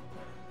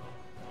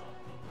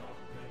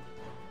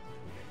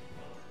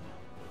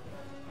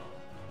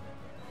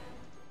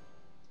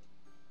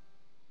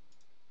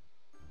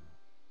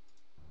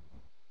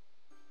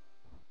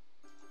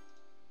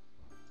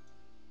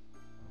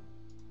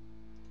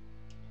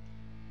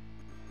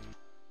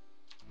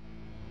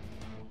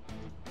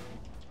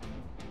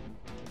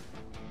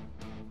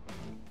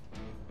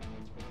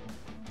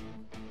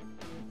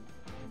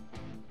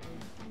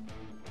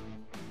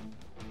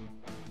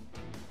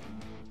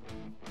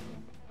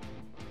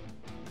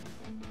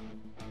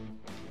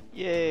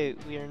 Yay,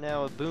 we are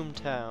now a boom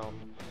town.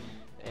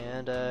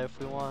 And if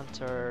we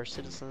want our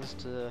citizens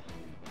to,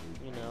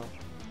 you know,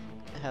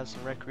 have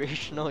some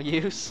recreational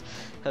use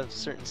of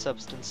certain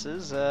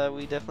substances,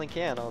 we definitely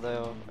can,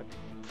 although I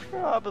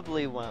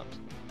probably won't.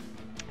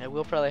 I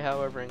will probably,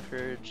 however,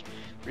 encourage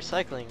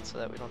recycling so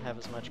that we don't have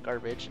as much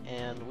garbage,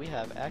 and we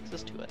have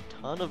access to a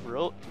ton of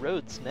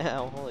roads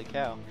now, holy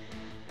cow.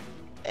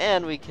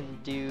 And we can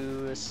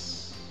do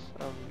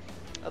some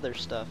other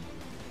stuff,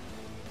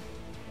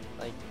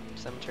 like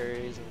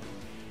cemeteries and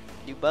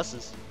do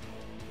buses,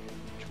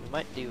 which we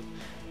might do.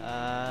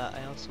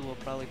 I also will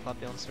probably plop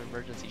down some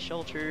emergency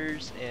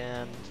shelters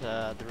and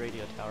the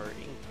radio tower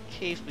in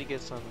case we get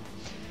some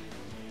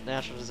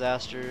natural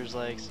disasters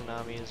like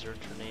tsunamis or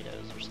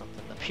tornadoes or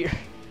something up here.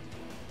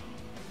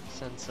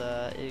 Since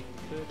it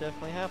could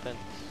definitely happen.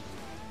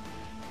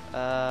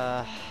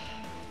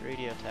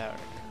 Radio tower.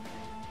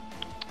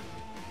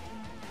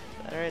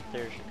 That right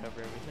there should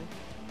cover everything.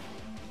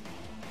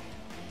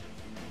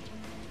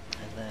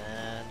 And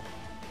then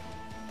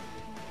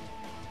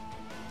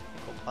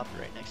we'll plop it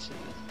right next to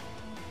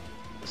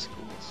the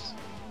schools.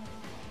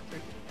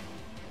 Right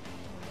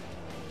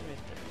there.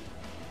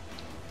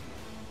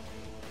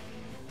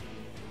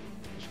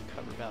 Should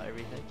cover about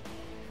everything.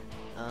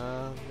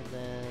 And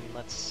then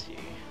let's see.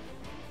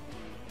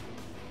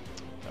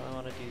 I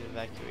want to do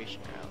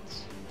evacuation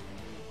routes.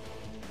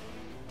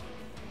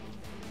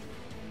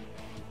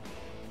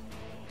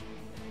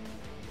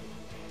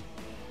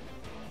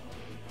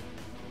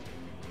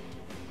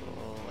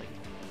 Like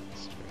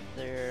start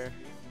there,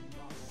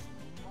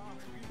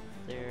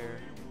 there,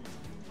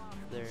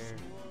 there,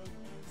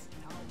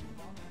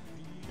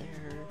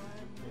 there,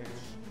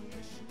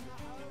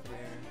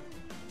 there.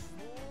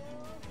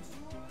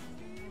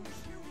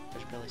 I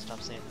should probably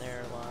stop saying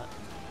there a lot.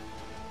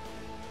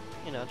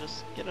 You know,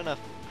 just get enough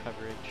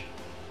coverage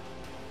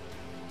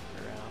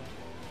around.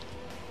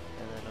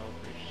 And then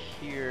over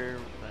here,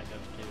 we're gonna go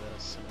do a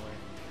similar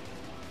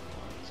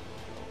one. So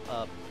we'll go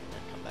up and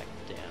then come back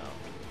down.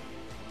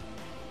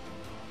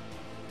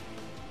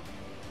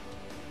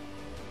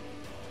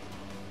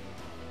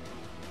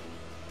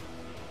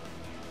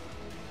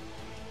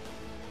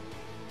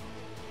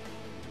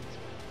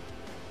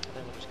 And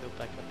then we'll just go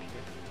back up here.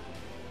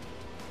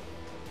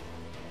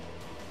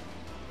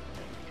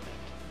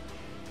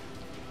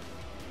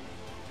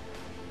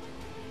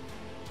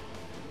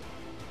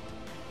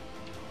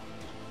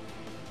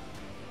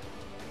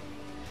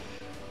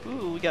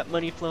 Ooh, we got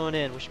money flowing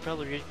in. We should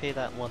probably repay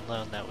that one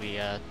loan that we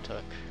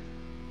took.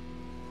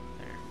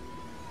 There,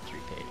 it's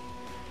repaid.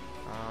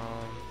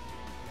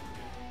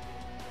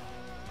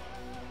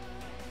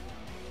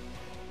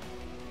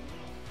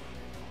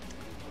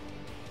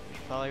 We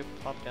should probably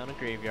pop down a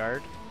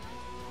graveyard,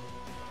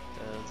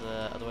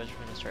 because otherwise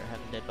we're gonna start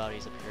having dead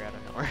bodies appear out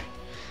of nowhere.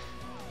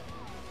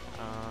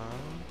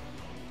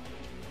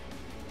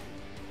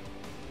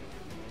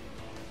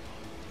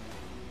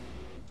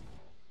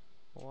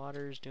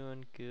 Water's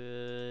doing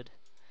good.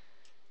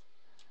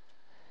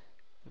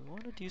 We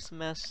want to do some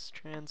mass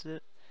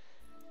transit.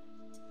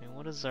 And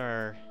what does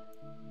our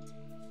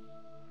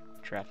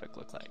traffic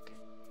look like?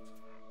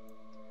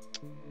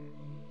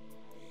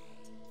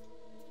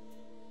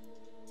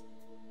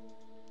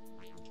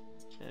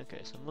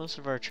 Okay, so most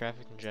of our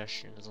traffic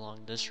congestion is along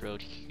this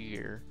road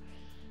here.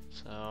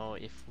 So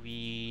if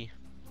we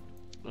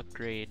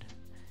upgrade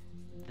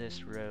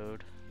this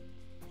road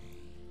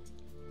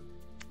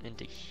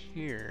into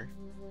here,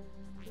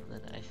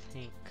 then I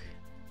think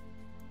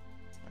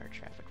our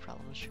traffic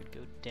problems should go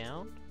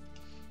down.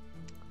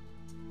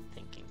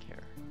 Thinking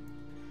here.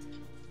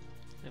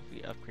 If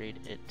we upgrade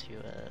it to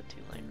a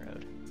 2-lane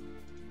road.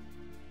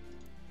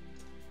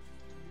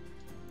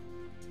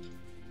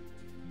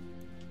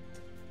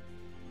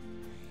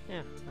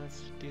 Yeah,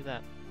 let's do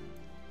that.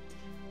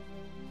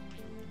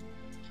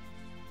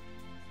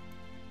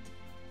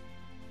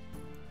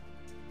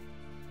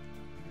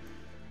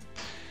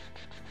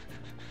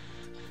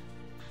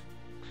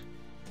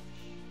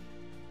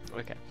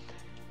 Okay,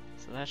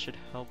 so that should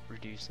help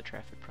reduce the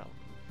traffic problem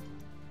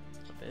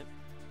a bit.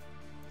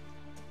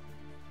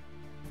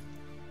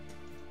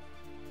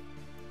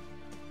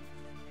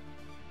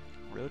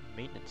 Road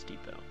maintenance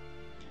depot.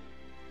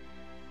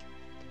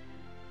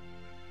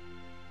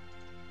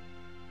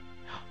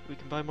 We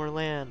can buy more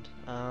land.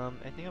 I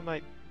think I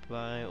might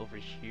buy over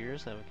here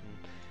so that we can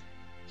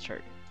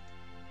start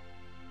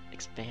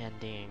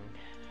expanding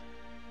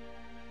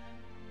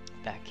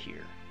back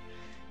here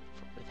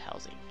with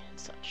housing and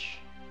such.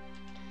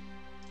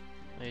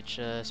 Which,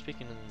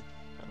 speaking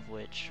of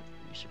which,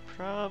 we should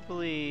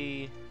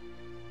probably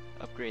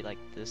upgrade like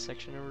this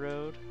section of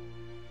road.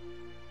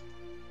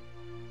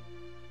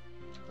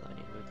 I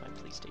need to move my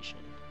police station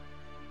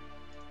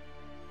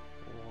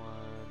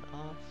one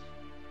off.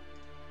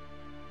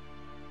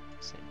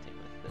 Same thing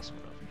with this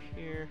one over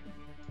here.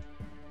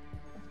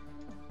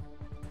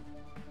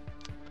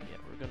 But yeah,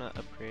 we're gonna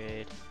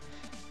upgrade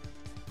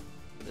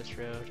this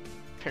road.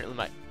 Apparently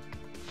my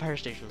fire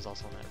station is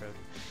also on that road.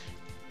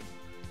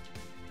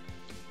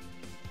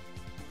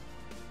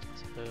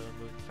 So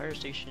move the fire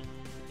station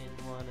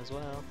in one as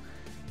well,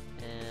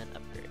 and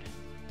upgrade.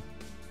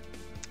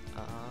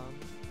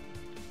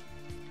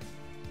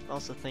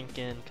 Also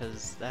thinking,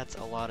 because that's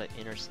a lot of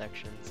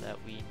intersections that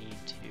we need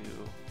to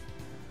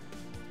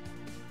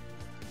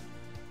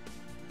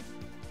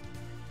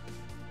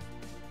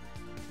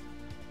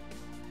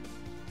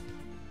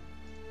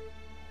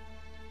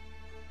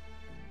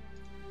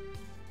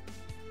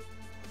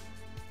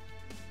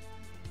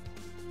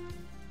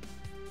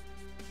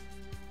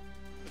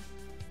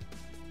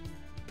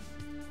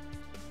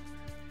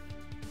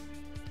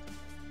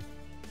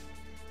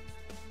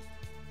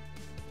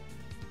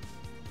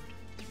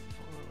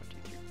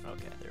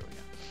okay, there we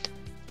go.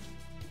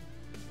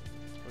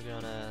 We're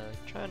gonna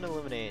try and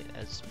eliminate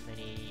as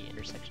many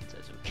intersections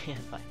as we can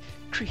by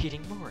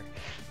creating more.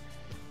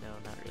 No,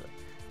 not really.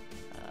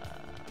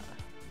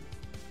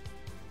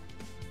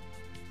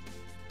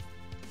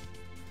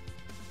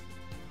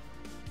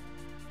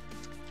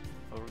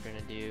 What we're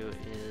gonna do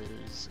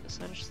is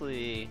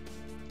essentially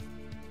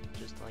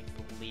just like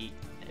delete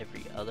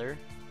every other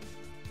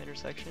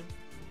intersection.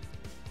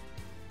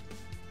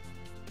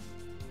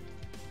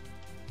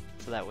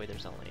 So that way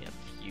there's only a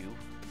few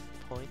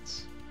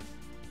points.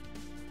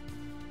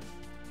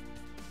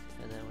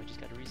 And then we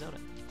just gotta rezone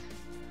it.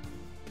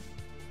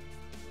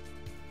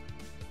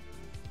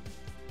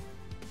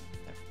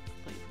 I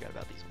completely forgot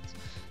about these ones.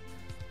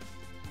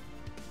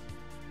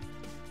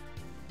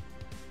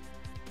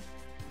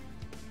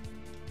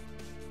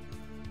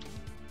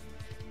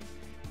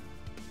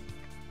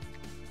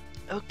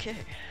 Okay.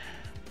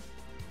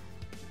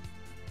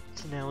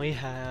 So now we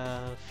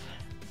have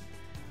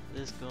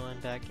this going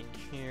back in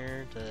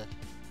here to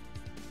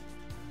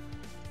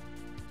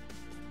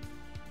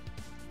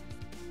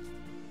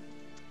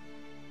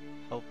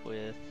help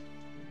with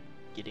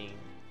getting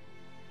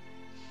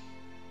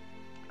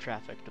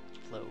traffic to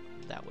flow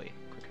that way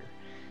quicker.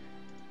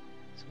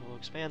 So we'll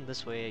expand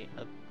this way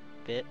a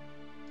bit,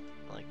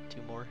 like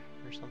 2 more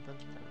or something.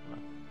 I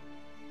don't know.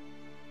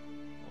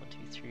 1, 2,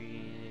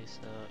 3,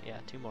 so yeah,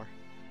 2 more.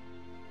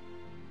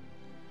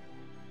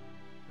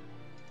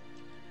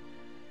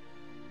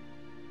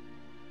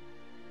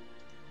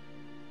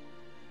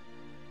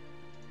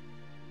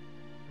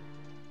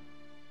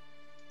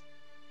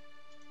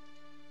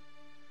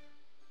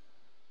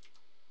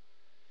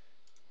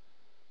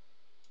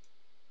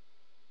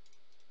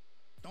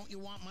 you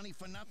want money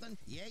for nothing?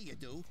 Yeah, you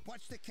do.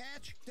 What's the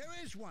catch? There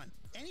is one.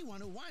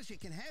 Anyone who wants it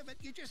can have it.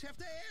 You just have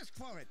to ask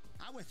for it.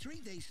 Our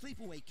 3-day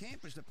sleepaway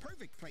camp is the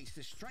perfect place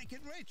to strike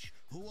it rich.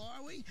 Who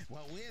are we?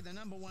 Well, we're the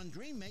 #1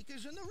 dream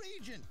makers in the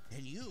region.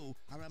 And you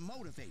are a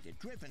motivated,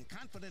 driven,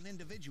 confident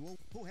individual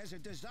who has a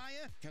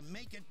desire to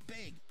make it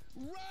big.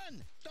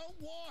 Run! Don't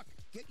walk!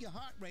 Get your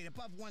heart rate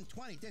above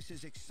 120. This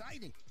is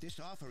exciting. This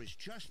offer is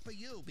just for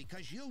you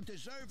because you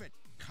deserve it.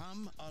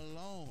 Come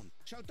alone.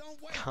 So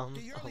don't wait. Come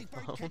The early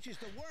bird alone. catches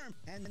the worm,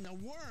 and the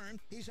worm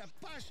is a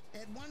bus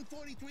at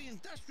 143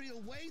 Industrial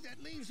Way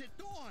that leaves at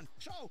dawn.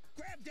 So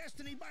grab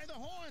destiny by the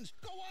horns.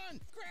 Go on,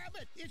 grab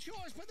it. It's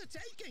yours for the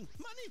taking.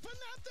 Money for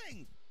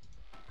nothing.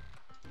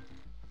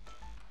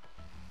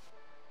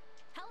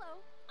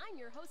 Hello, I'm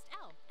your host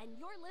Elle, and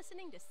you're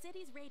listening to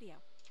Cities Radio.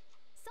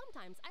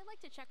 Sometimes I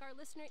like to check our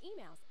listener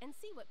emails and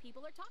see what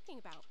people are talking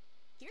about.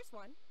 Here's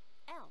one.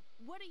 Elle,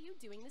 what are you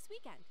doing this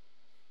weekend?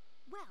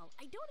 Well,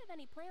 I don't have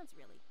any plans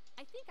really.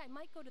 I think I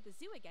might go to the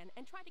zoo again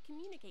and try to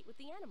communicate with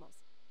the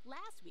animals.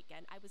 Last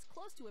weekend I was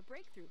close to a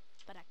breakthrough,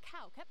 but a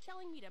cow kept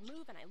telling me to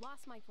move and I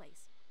lost my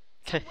place.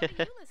 So what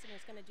are you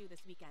listeners going to do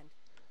this weekend?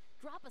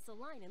 Drop us a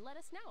line and let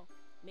us know.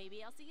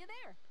 Maybe I'll see you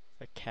there.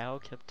 A cow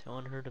kept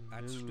telling her to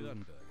At move.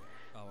 Sternberger,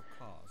 our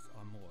cars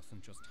are more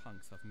than just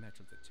hunks of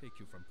metal that take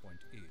you from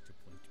point A to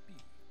point B.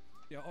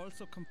 They are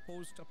also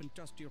composed of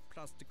industrial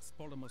plastics,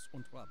 polymers,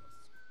 and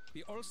rubbers.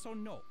 We also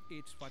know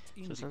it's what's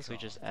in So the since we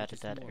car just that added is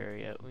that more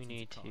area, important we than the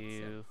need car to...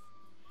 itself.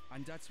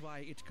 And that's why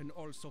it can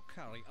also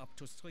carry up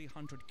to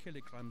 300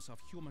 kilograms of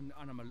human,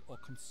 animal, or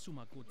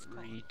consumer goods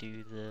cargo.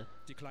 redo the...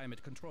 The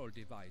climate control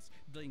device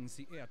brings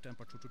the air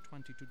temperature to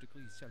 22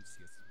 degrees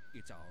Celsius.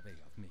 It's our way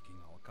of making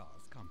our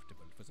cars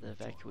comfortable for the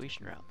majority of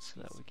evacuation human routes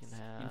so that we can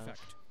species. have In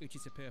fact, it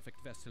is a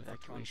perfect vessel for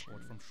transport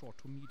evacuation from short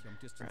to medium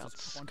distances.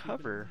 routes Can't you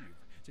cover believe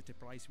that the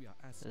price we are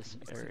asking this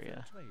is a fair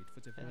area. trade for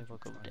the I think we'll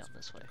go value down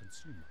this transferred to way. the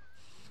consumer?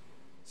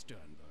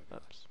 Sternberger.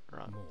 Oops,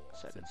 wrong More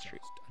side of than the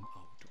street. just an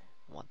auto.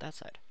 I want that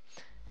side.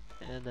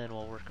 And then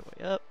we'll work our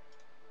way up.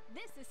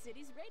 This is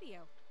Cities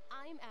Radio.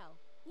 I'm Elle.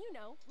 You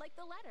know, like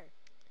the letter.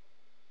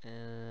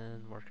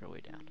 And work our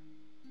way down.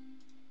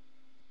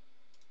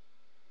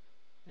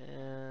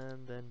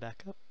 And then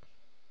back up.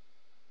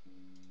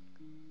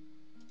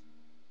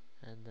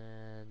 And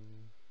then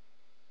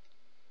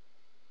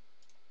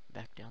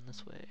back down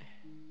this way.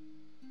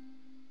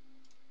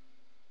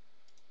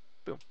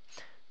 Boom.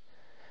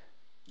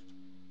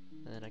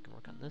 And then I can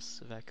work on this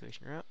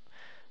evacuation route.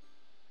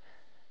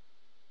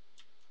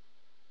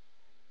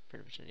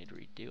 Pretty much I need to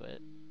redo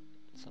it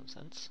in some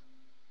sense.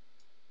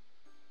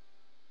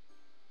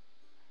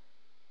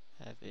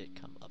 Have it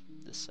come up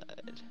this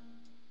side.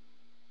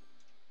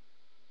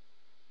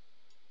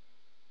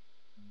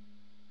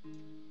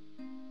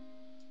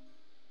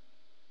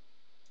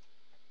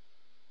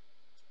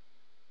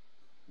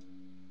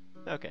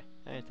 Okay,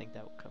 I think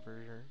that will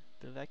cover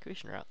the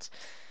evacuation routes.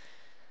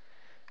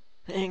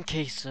 In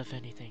case of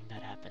anything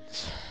that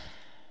happens.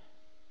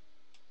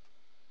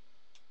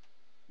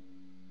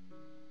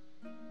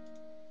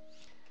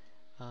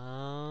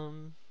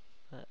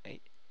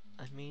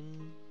 I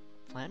mean,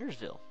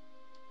 Flandersville.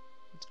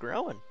 It's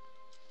growing.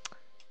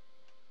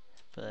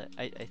 But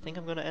I think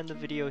I'm gonna end the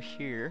video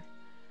here.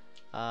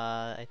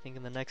 I think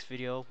in the next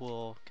video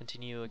we'll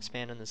continue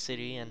expanding the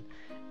city and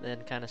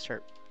then kind of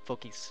start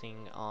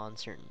focusing on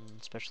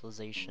certain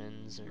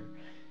specializations or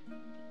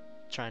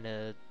trying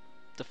to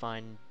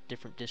define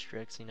different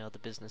districts, you know, the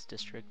business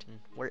district and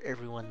where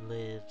everyone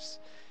lives.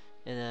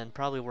 And then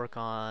probably work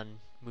on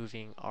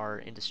moving our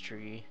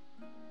industry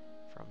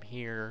from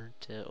here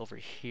to over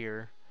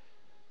here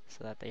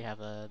so that they have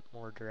a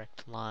more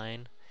direct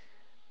line.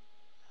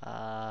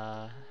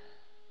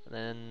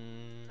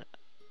 Then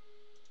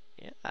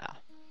yeah,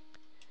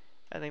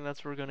 I think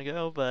that's where we're gonna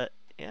go. But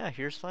yeah,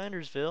 here's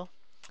Flandersville.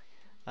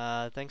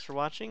 Thanks for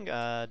watching.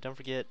 Don't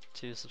forget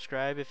to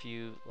subscribe if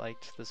you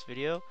liked this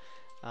video,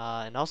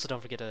 and also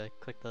don't forget to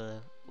click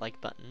the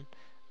like button.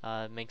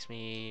 It makes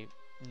me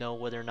know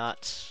whether or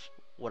not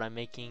what I'm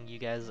making you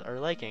guys are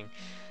liking.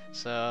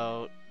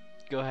 So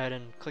go ahead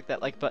and click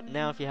that like button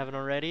now if you haven't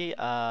already,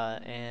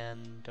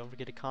 and don't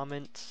forget to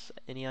comment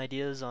any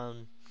ideas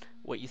on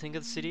what you think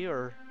of the city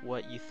or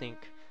what you think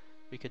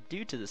we could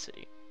do to the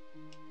city.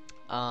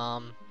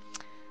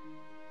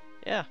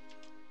 Yeah.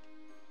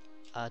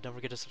 Don't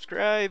forget to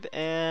subscribe,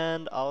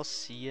 and I'll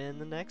see you in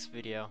the next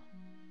video.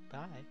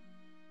 Bye.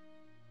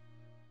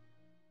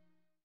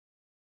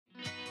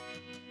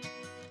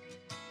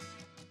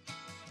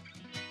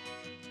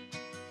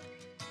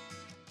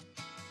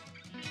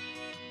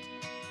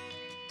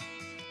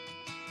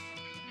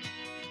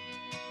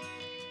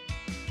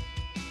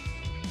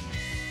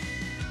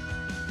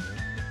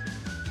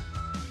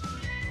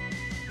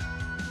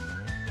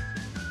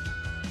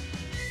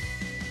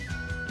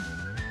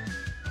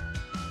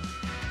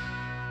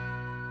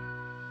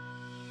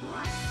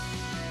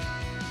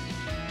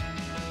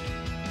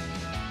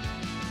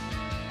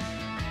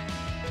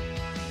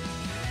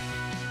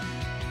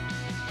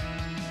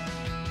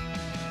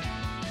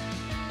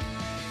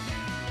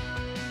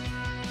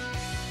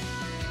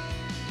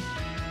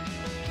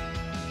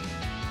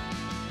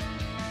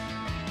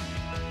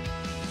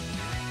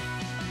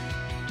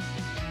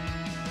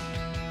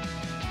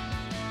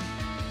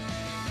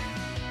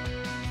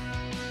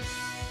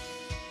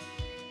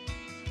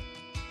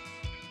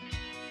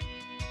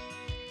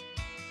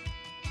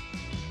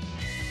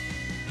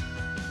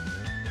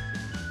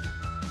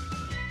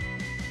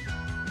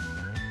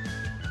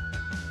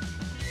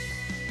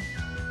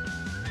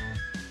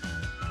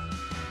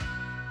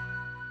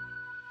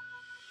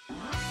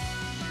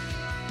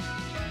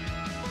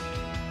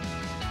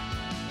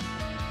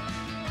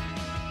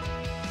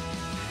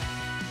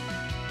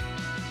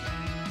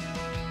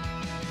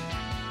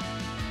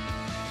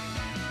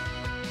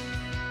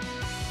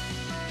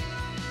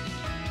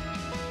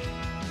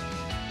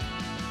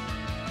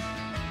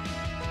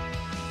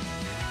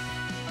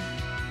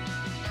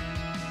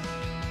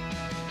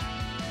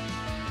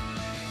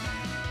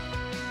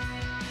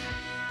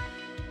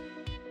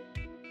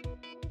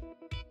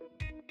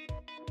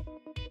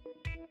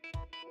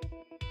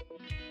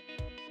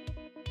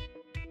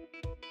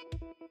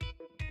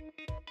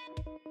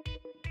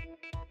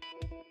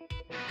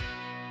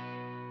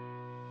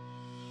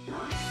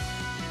 Bye.